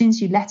 because as soon as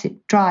you let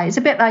it dry, it's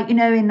a bit like,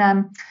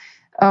 in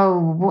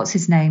what's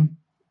his name?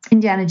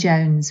 Indiana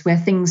Jones, where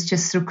things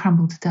just sort of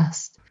crumble to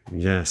dust.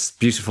 Yes,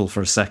 beautiful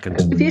for a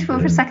second. Beautiful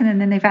for a second and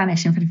then they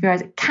vanish in front of your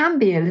eyes. It can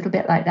be a little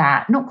bit like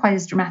that, not quite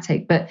as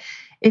dramatic, but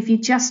if you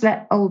just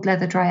let old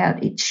leather dry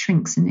out, it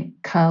shrinks and it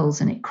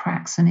curls and it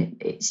cracks and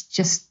it's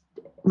just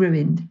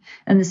ruined.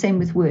 And the same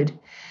with wood.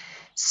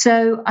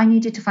 So I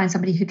needed to find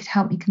somebody who could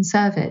help me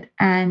conserve it.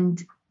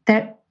 And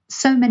there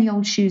so many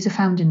old shoes are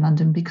found in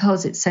London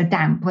because it's so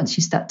damp once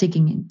you start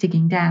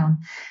digging down.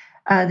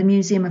 The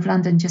Museum of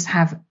London just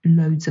have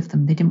loads of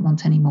them. They didn't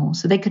want any more.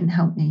 So they couldn't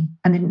help me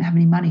and they didn't have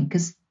any money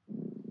because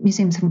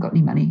museums haven't got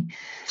any money.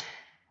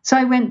 So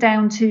I went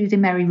down to the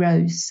Mary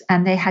Rose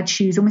and they had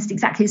shoes almost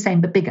exactly the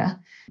same but bigger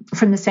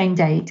from the same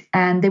date.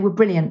 And they were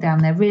brilliant down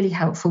there, really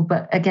helpful.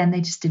 But again,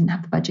 they just didn't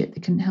have the budget.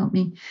 They couldn't help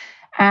me.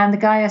 And the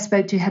guy I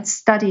spoke to had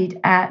studied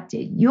at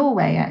Your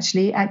Way,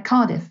 actually, at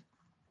Cardiff.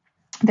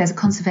 There's a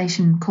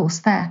conservation course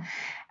there.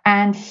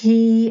 And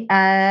he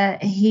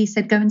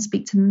said, go and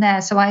speak to them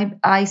there. So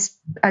I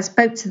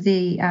spoke to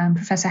the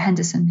Professor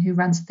Henderson, who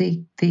runs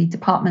the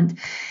department.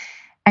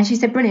 And she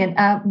said, brilliant,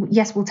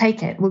 yes, we'll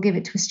take it. We'll give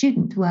it to a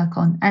student to work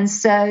on. And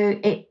so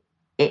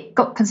it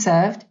got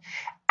conserved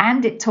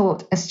and it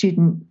taught a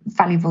student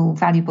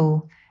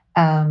valuable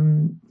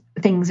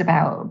things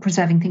about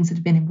preserving things that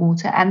have been in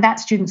water. And that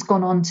student's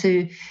gone on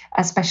to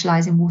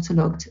specialise in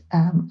waterlogged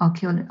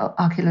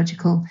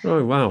archaeological.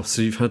 Oh, wow.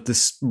 So you've had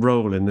this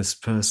role in this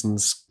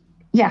person's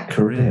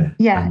career.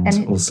 Yeah.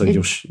 And also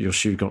your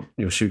shoe got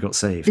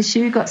saved. The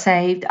shoe got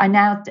saved.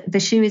 The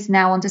shoe is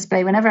now on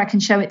display. Whenever I can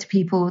show it to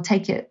people, or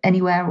take it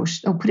anywhere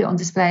or put it on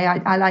display,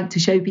 I like to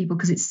show people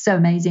because it's so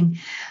amazing.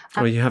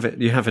 Oh, you have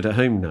it at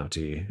home now,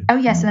 do you? Oh,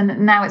 yes.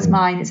 And now it's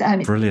mine. It's at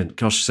home. Brilliant.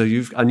 Gosh, so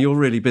you're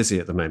really busy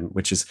at the moment,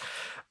 which is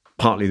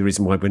partly the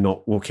reason why we're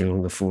not walking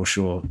along the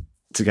foreshore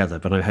together.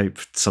 But I hope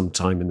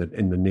sometime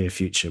in the near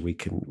future you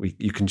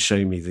can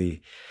show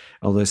me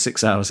although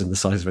 6 hours in the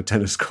size of a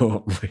tennis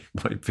court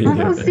might be.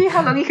 We'll see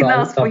how long you can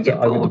last before you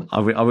get bored. I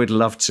would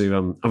love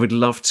to. I would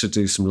love to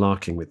do some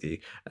larking with you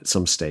at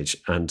some stage,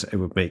 and it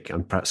would make.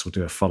 And perhaps we'll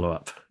do a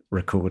follow-up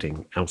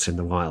recording out in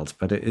the wild.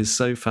 But it is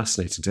so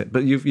fascinating.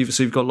 But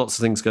you've got lots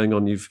of things going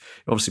on. You've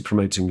obviously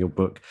promoting your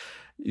book.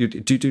 You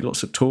do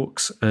lots of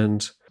talks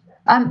and.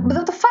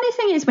 But the funny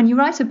thing is, when you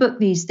write a book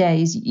these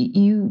days,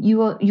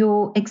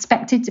 you're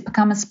expected to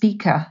become a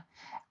speaker,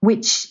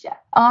 which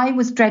I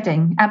was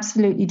dreading,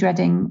 absolutely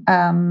dreading.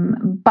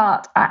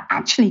 But I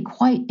actually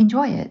quite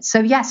enjoy it. So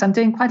yes, I'm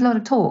doing quite a lot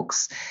of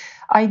talks.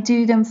 I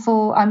do them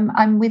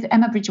I'm with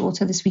Emma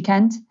Bridgewater this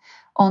weekend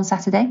on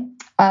Saturday.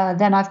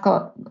 Then I've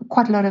got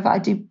quite a lot I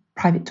do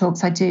private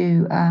talks. I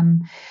do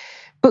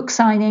book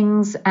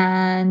signings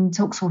and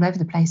talks all over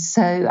the place.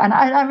 So, and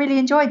I really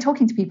enjoy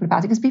talking to people about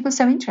it because people are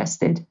so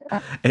interested.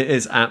 It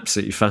is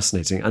absolutely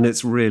fascinating, and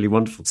it's really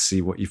wonderful to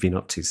see what you've been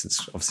up to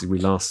since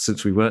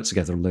we worked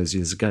together all those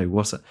years ago.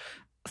 What a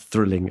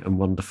thrilling and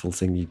wonderful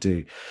thing you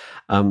do.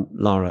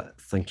 Lara,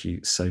 thank you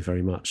so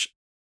very much.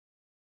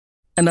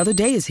 Another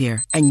day is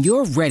here, and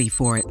you're ready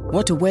for it.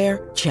 What to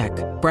wear? Check.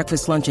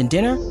 Breakfast, lunch, and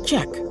dinner?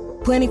 Check.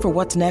 Planning for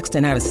what's next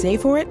and how to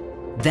save for it?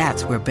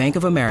 That's where Bank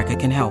of America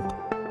can help.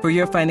 For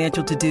your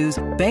financial to-dos,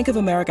 Bank of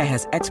America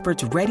has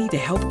experts ready to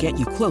help get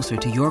you closer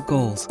to your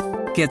goals.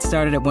 Get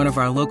started at one of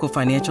our local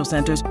financial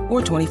centers or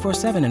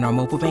 24/7 in our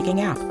mobile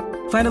banking app.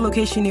 Find a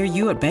location near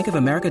you at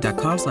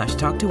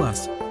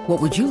bankofamerica.com/talktous.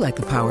 What would you like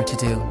the power to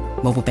do?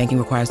 Mobile banking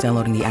requires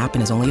downloading the app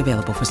and is only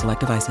available for select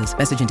devices.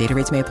 Message and data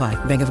rates may apply.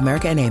 Bank of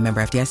America N.A., member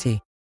FDIC.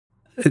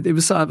 It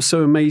was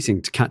so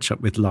amazing to catch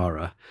up with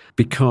Lara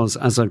because,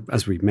 as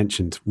we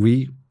mentioned,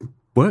 we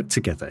worked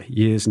together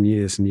years and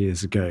years and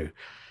years ago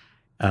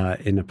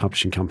in a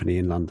publishing company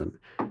in London.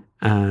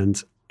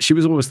 And she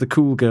was always the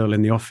cool girl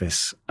in the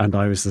office, and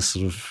I was the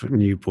sort of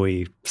new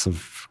boy, sort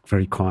of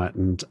very quiet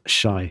and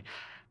shy.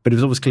 But it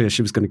was always clear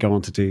she was going to go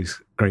on to do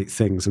great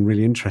things and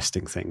really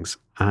interesting things.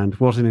 And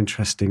what an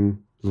interesting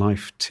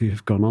life to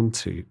have gone on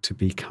to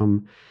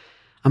become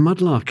a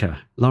mudlarker,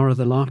 Lara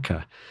the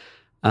Larker.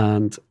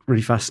 And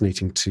really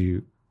fascinating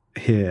to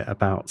hear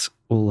about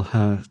all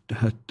the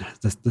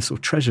sort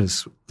of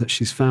treasures that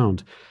she's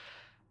found.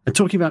 And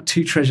talking about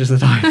two treasures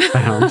that I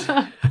found,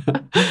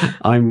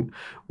 I'm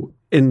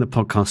in the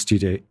podcast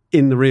studio,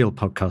 in the real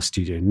podcast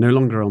studio, no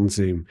longer on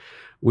Zoom,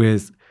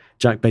 with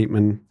Jack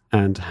Bateman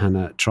and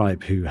Hannah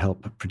Tribe, who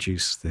help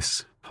produce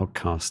this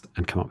podcast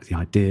and come up with the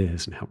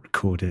ideas and help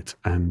record it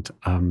and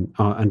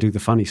do the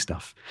funny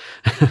stuff.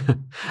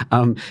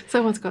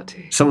 Someone's got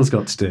to. Someone's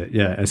got to do it.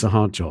 Yeah, it's a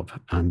hard job,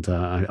 and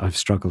I've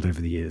struggled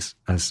over the years,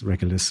 as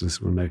regular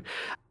listeners will know.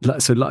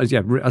 So,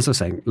 yeah, as I was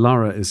saying,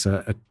 Lara is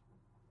a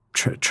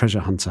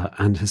treasure hunter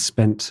and has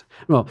spent,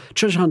 well,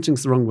 treasure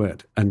hunting's the wrong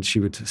word, and she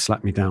would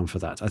slap me down for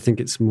that. I think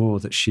it's more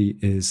that she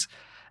is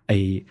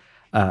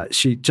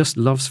she just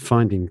loves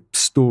finding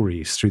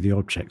stories through the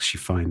objects she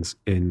finds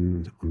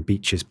on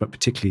beaches, but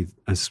particularly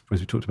as we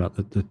talked about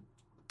the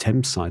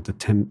Thames side,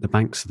 the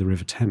banks of the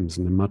River Thames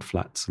and the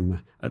mudflats and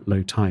at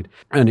low tide.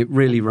 And it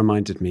really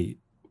reminded me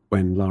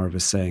when Lara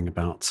was saying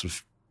about sort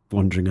of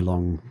wandering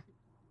along,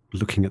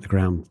 looking at the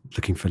ground,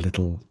 looking for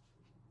little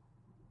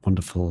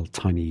wonderful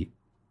tiny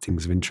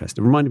things of interest.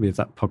 It reminded me of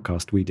that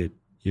podcast we did,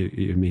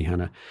 you and me,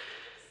 Hannah,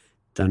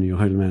 down in your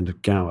homeland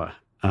of Gower.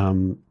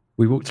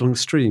 We walked along a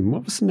stream.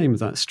 What was the name of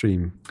that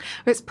stream?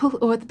 It's the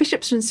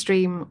Bishopston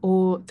Stream,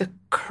 or the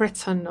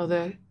Criton, or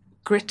the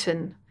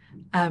Gritton,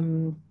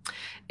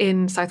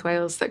 in South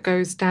Wales, that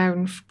goes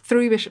down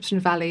through Bishopston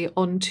Valley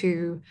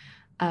onto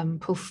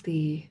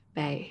Pulfley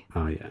Bay.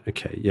 Oh, yeah.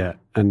 Okay, yeah.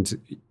 And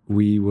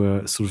we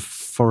were sort of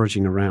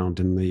foraging around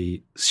in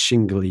the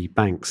shingly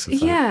banks of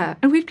that. Yeah,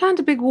 and we'd planned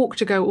a big walk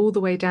to go all the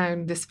way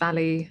down this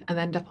valley and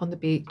end up on the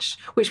beach,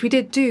 which we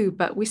did do,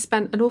 but we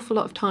spent an awful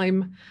lot of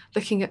time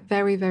looking at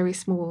very, very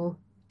small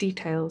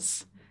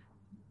details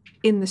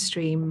in the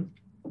stream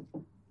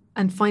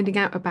and finding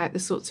out about the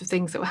sorts of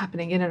things that were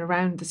happening in and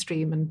around the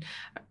stream and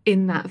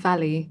in that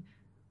valley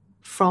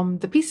from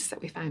the pieces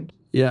that we found.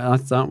 Yeah,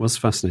 that was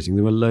fascinating.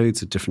 There were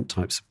loads of different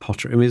types of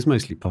pottery. I mean, it was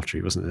mostly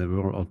pottery, wasn't it? There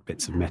were odd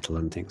bits of metal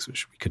and things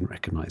which we couldn't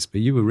recognise. But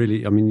you were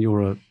really, I mean,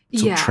 you're a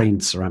sort of trained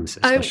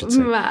ceramicist, I should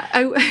say.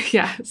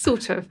 Yeah,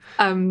 sort of.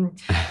 I love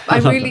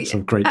that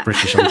sort of great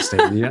British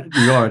understatement.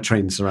 You are a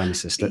trained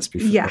ceramicist, let's be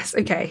fair. Yes,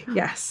 okay,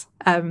 yes.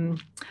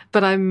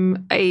 But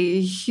I'm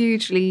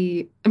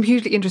hugely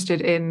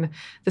interested in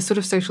the sort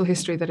of social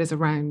history that is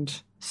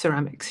around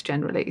ceramics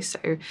generally.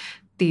 So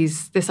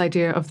this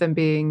idea of them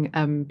being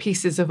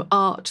pieces of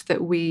art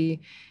that we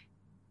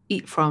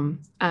eat from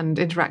and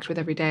interact with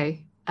every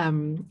day,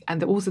 and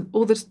all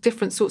the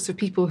different sorts of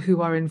people who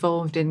are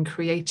involved in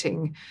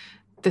creating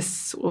this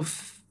sort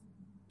of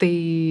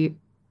the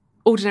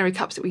ordinary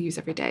cups that we use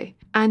every day.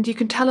 And you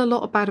can tell a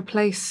lot about a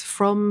place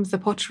from the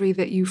pottery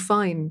that you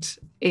find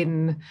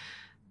in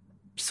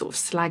sort of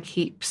slag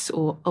heaps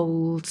or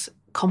old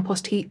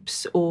compost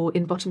heaps or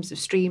in bottoms of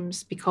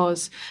streams,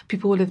 because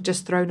people will have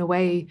just thrown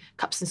away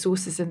cups and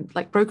saucers, and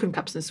like broken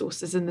cups and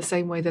saucers, in the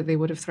same way that they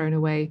would have thrown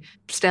away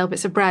stale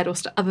bits of bread or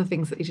other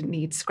things that they didn't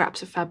need,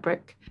 scraps of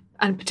fabric.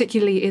 And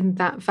particularly in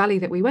that valley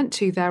that we went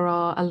to, there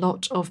are a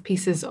lot of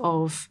pieces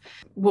of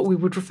what we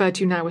would refer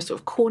to now as sort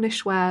of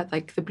Cornish ware,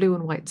 like the blue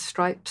and white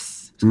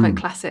stripes. It's quite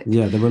classic.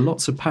 Yeah, there were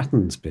lots of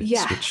patterns bits,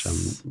 yes, which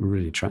were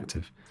really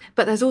attractive.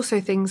 But there's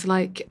also things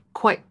like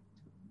quite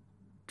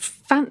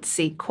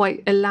fancy,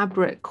 quite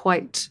elaborate,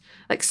 quite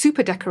like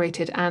super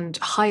decorated and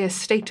higher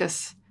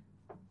status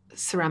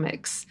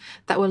ceramics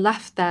that were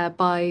left there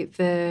by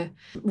the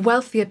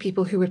wealthier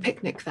people who would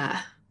picnic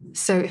there.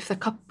 So if the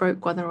cup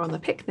broke while they were on the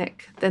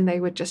picnic, then they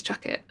would just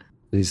chuck it.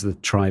 These are the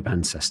tribe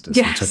ancestors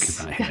Yes, we're talking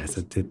about here, yes.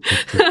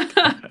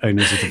 the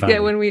owners of the valley. Yeah,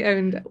 when we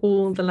owned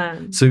all the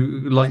land. So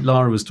like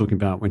Lara was talking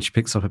about, when she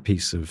picks up a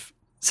piece of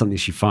something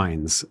she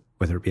finds,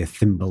 whether it be a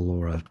thimble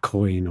or a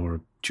coin or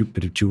a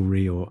bit of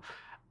jewellery or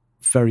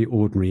very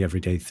ordinary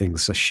everyday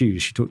things, so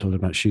shoes, she talked a lot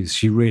about shoes,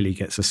 she really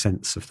gets a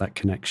sense of that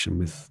connection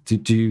with,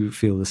 do you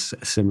feel this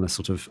similar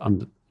sort of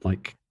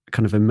like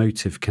kind of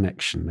emotive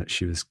connection that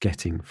she was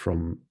getting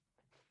from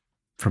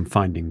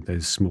finding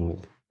those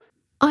small...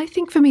 I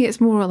think for me,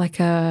 it's more like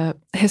a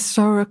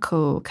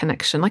historical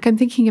connection. Like I'm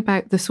thinking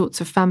about the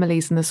sorts of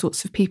families and the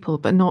sorts of people,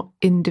 but not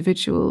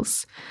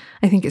individuals.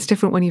 I think it's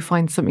different when you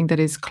find something that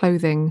is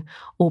clothing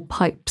or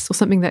pipes or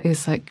something that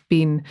is like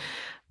been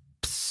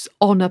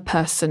on a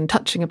person,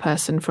 touching a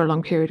person for a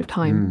long period of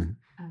time.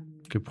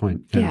 Good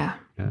point. Yeah.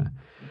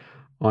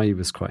 I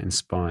was quite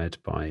inspired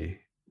by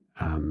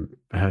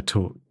her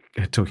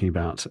talking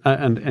about,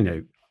 and you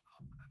know,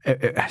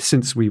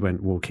 since we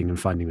went walking and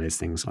finding those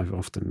things, I've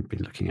often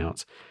been looking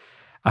out.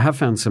 I have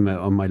found some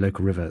on my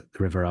local river,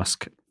 the River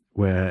Usk,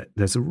 where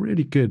there's a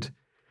really good,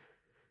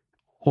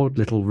 odd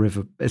little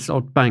river. It's an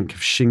odd bank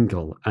of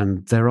shingle,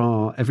 and there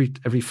are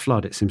every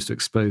flood it seems to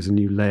expose a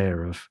new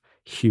layer of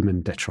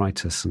human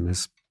detritus, and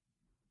there's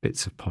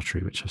bits of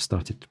pottery which I've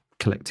started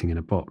collecting in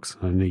a box.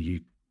 I know you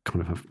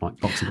kind of have like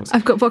boxes.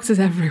 I've got boxes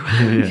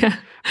everywhere. Yeah.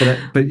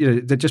 But you know,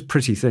 they're just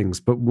pretty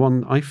things. But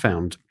one I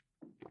found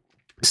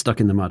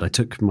stuck in the mud. I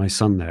took my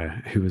son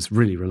there, who was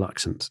really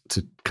reluctant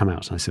to come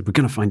out. And I said, we're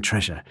going to find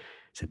treasure.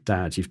 He said,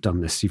 Dad, you've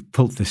done this. You've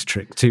pulled this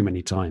trick too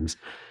many times.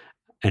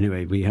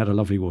 Anyway, we had a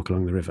lovely walk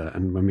along the river.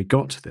 And when we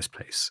got to this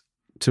place,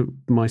 to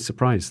my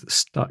surprise,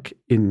 stuck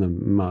in the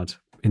mud,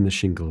 in the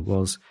shingle,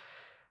 was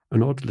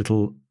an odd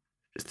little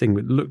thing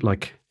that looked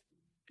like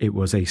it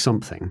was a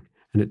something.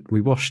 And we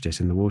washed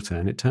it in the water,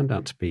 and it turned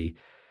out to be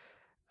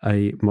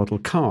a model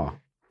car.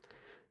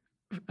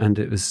 And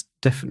it was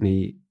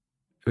definitely...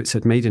 It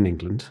said made in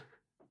England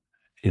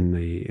in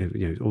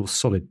the all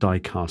solid die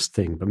cast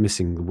thing, but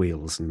missing the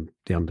wheels and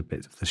the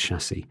underbit of the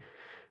chassis.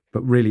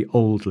 But really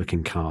old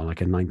looking car, like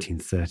a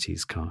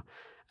 1930s car.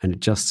 And it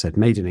just said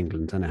made in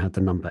England, and it had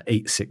the number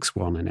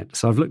 861 in it.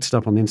 So I've looked it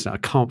up on the internet.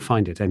 I can't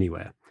find it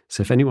anywhere.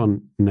 So if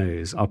anyone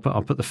knows, I'll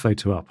put the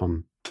photo up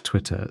on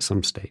Twitter at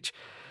some stage.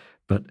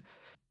 But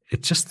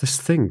it just,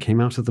 this thing came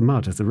out of the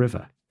mud of the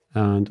river.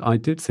 And I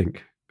did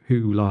think,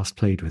 who last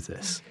played with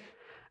this?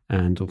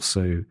 And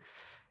also...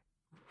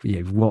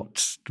 Yeah,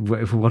 what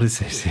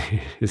is it?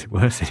 Is it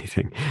worth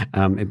anything?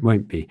 It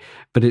won't be.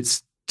 But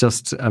it's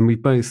just, and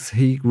my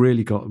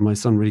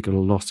son really got a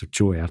lot of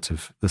joy out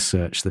of the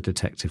search, the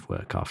detective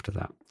work after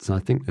that. So I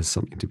think there's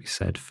something to be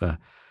said for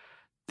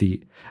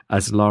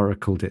as Lara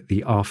called it,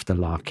 the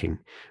afterlarking,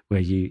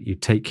 where you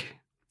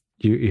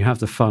have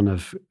the fun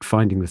of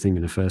finding the thing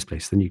in the first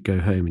place. Then you go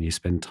home and you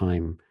spend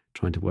time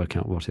trying to work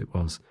out what it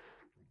was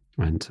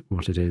and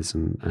what it is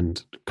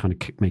and kind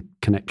of make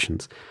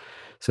connections.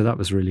 So that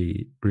was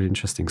really, really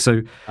interesting.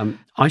 So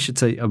I should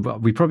say,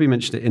 we probably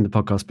mentioned it in the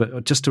podcast,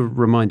 but just to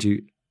remind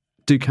you,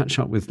 do catch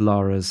up with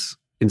Lara's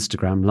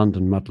Instagram,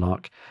 London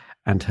Mudlark,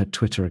 and her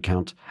Twitter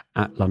account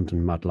at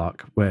London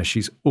Mudlark, where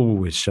she's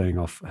always showing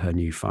off her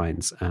new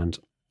finds. And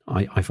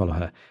I follow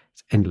her.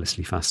 It's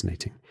endlessly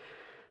fascinating.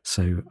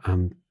 So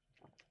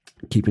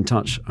keep in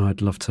touch.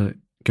 I'd love to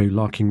go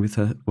larking with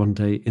her one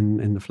day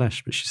in the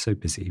flesh, but she's so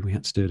busy. We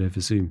had to do it over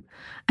Zoom.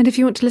 And if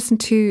you want to listen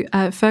to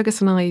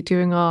Fergus and I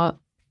doing our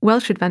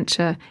Welsh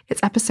adventure,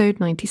 it's episode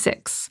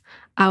 96,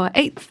 our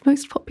 8th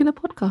most popular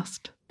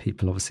podcast.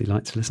 People obviously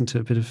like to listen to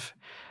a bit of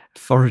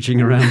foraging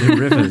around in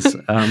rivers.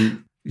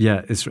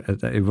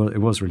 It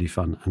was really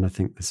fun, and I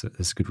think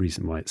there's a good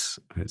reason why it's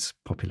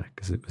popular,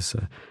 because it was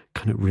a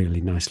kind of really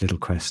nice little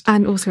quest.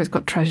 And also it's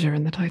got treasure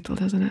in the title,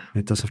 doesn't it?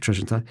 It does have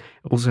treasure in the title.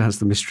 It also has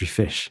the mystery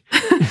fish.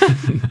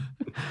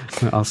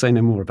 I'll say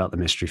no more about the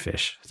mystery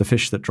fish, the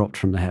fish that dropped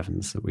from the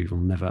heavens that we will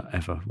never,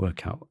 ever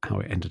work out how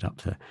it ended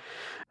up there.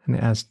 And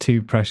it has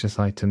 2 precious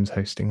items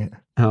hosting it.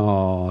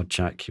 Oh,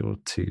 Jack, you're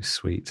too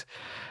sweet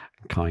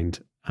and kind.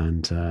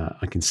 And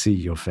I can see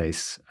your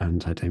face,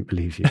 and I don't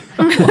believe you.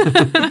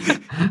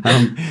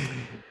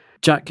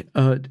 Jack,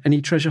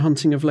 any treasure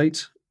hunting of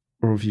late?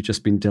 Or have you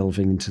just been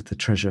delving into the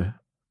treasure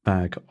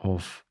bag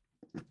of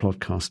the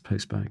podcast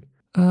postbag?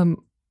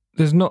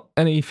 There's not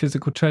any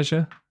physical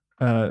treasure.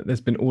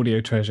 There's been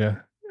audio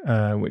treasure,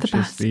 which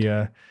is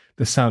the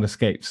sound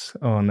escapes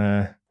on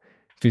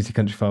BBC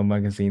Countryfile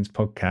Magazine's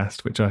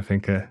podcast, which I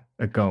think are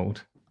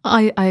gold.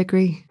 I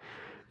agree.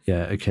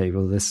 Yeah, okay,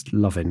 well, this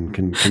loving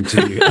can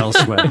continue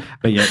elsewhere.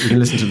 But yeah, you can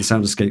listen to the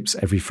sound escapes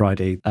every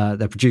Friday.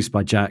 They're produced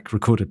by Jack,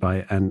 recorded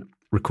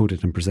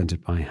and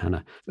presented by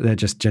Hannah. They're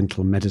just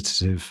gentle,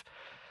 meditative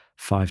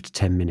 5 to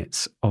 10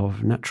 minutes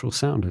of natural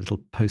sound, a little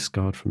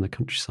postcard from the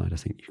countryside, I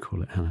think you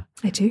call it, Hannah.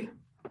 I do.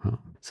 Well,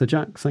 So,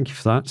 Jack, thank you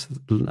for that.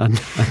 And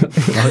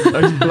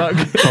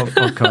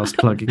podcast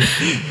plugging.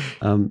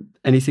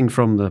 Anything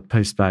from the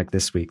postbag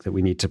this week that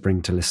we need to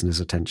bring to listeners'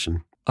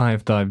 attention? I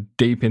have dived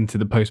deep into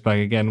the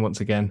postbag again, once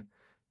again.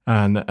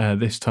 And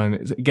this time,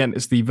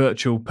 it's the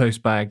virtual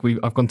postbag.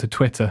 I've gone to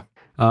Twitter.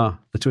 Ah,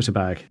 the Twitter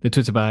bag. The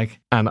Twitter bag.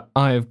 And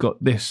I have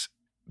got this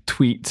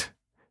tweet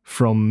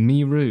from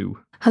Miru.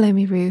 Hello,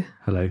 Miru.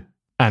 Hello.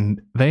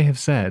 And they have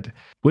said,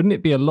 wouldn't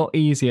it be a lot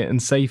easier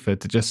and safer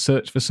to just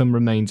search for some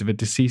remains of a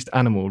deceased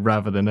animal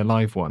rather than a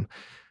live one?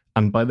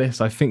 And by this,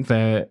 I think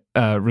they're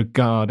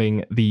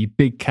regarding the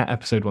big cat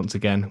episode once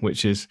again,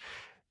 which is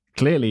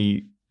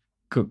clearly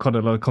got quite a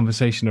lot of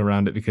conversation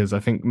around it, because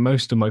I think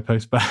most of my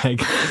postbag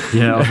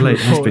of late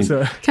has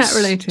been cat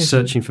related.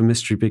 Searching for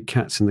mystery big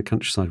cats in the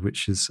countryside,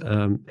 which is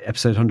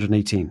episode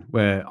 118,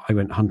 where I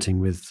went hunting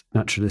with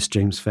naturalist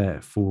James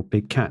Fair for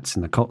big cats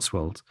in the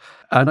Cotswolds.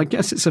 And I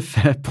guess it's a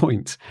fair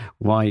point.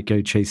 Why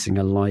go chasing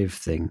a live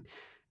thing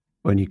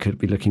when you could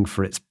be looking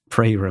for its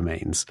prey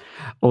remains?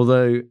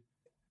 Although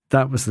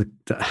that was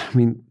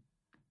we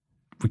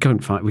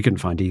couldn't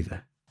find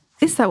either.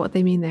 Is that what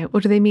they mean there?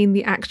 Or do they mean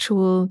the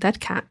actual dead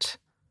cat?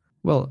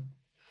 Well,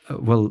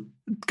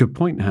 good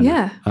point, Hannah.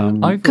 Yeah.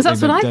 Because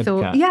that's what I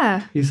thought. Cat.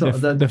 Yeah. You thought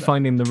they're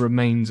finding the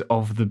remains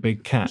of the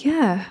big cat.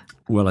 Yeah.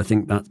 Well, I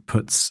think that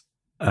puts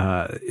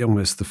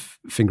almost the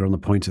finger on the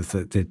point of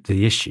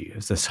the issue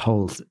of this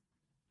whole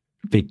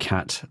big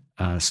cat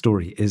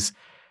story is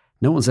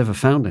no one's ever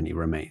found any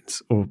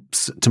remains. Or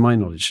to my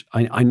knowledge,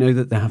 I know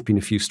that there have been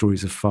a few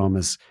stories of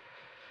farmers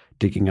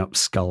digging up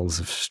skulls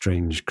of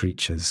strange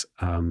creatures.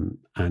 And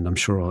I'm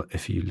sure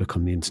if you look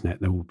on the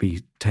internet, there will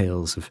be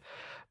tales of...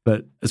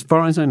 But as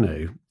far as I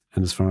know,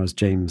 and as far as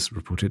James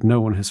reported,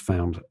 no one has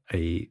found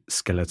a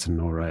skeleton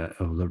or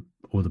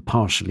the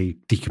partially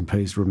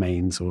decomposed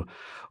remains or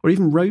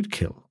even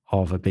roadkill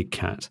of a big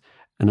cat.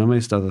 And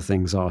most other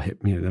things are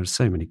hit. There are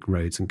so many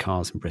roads and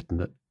cars in Britain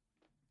that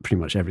pretty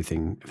much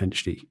everything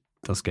eventually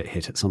does get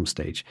hit at some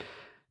stage.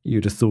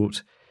 You'd have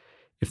thought,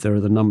 if there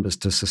are the numbers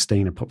to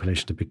sustain a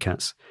population of big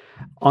cats.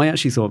 I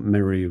actually thought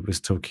Miru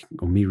was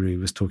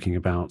talking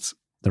about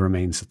the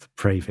remains of the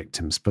prey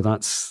victims, but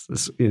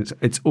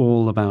it's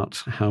all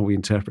about how we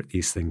interpret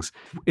these things.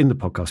 In the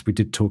podcast, we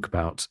did talk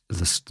about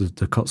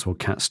the Cotswold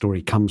cat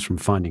story comes from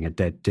finding a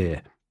dead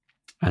deer,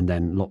 and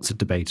then lots of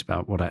debate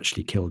about what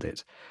actually killed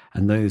it.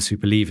 And those who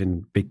believe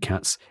in big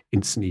cats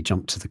instantly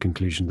jump to the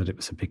conclusion that it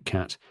was a big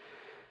cat.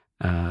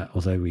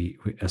 Although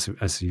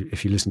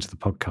if you listen to the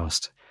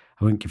podcast,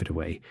 I won't give it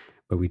away,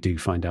 but we do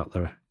find out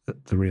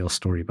the real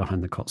story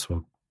behind the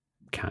Cotswold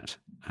cat.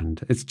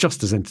 And it's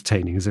just as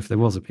entertaining as if there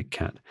was a big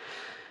cat.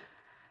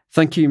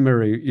 Thank you,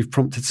 Miru. You've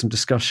prompted some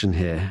discussion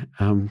here.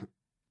 I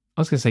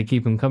was going to say,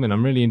 keep them coming.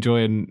 I'm really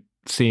enjoying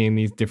seeing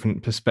these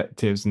different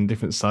perspectives and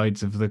different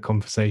sides of the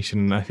conversation.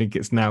 And I think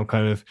it's now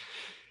kind of,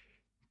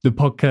 the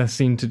podcast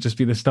seemed to just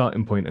be the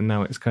starting point, and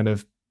now it's kind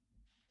of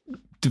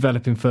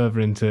developing further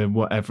into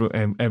whatever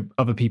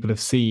other people have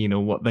seen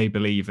or what they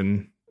believe,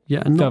 and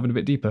diving a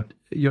bit deeper.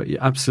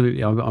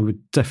 Absolutely. I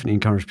would definitely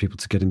encourage people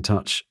to get in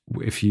touch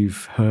if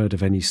you've heard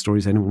of any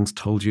stories, anyone's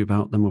told you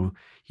about them, or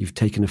you've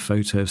taken a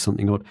photo of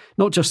something odd.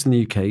 Not just in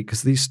the UK,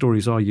 because these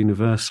stories are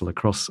universal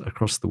across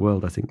the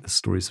world. I think there's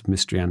stories of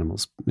mystery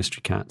animals,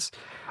 mystery cats.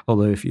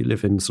 Although if you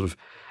live in sort of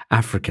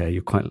Africa,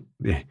 you're quite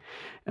in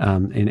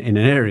an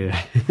area,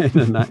 in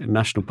a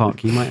national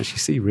park, you might actually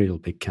see real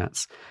big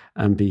cats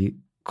and be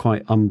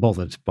quite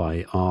unbothered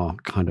by our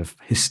kind of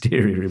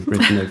hysteria in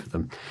Britain over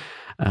them.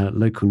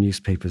 Local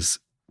newspapers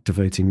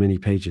devoting many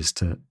pages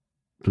to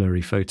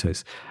blurry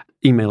photos.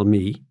 Email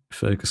me,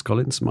 Fergus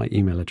Collins. My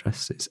email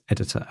address is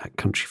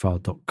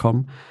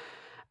editor@countryfile.com.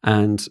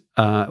 And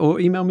or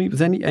email me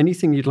with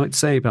anything you'd like to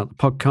say about the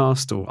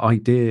podcast or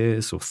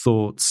ideas or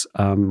thoughts.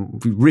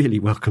 We really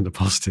welcome the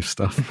positive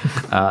stuff.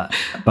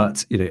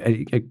 But,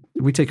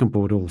 we take on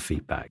board all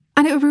feedback.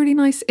 And it would be really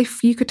nice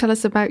if you could tell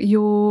us about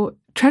your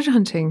treasure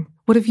hunting.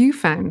 What have you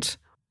found?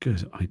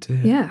 Good idea.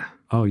 Yeah.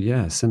 Oh,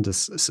 yeah. Send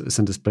us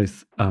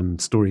both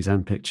stories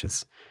and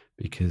pictures,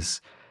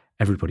 because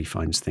everybody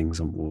finds things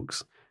on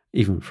walks,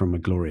 even from a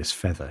glorious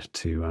feather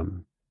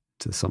to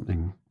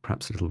something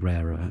perhaps a little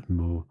rarer and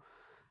more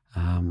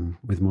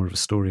with more of a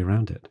story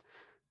around it.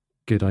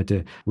 Good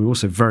idea. We're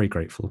also very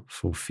grateful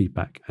for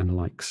feedback and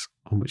likes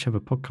on whichever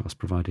podcast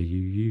provider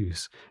you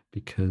use,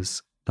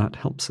 because that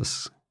helps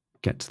us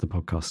get the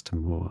podcast to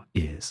more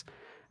ears,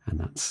 and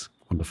that's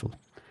wonderful.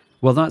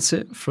 Well, that's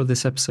it for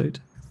this episode.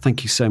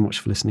 Thank you so much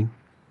for listening.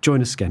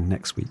 Join us again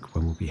next week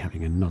when we'll be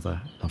having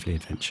another lovely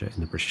adventure in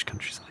the British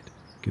countryside.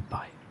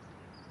 Goodbye.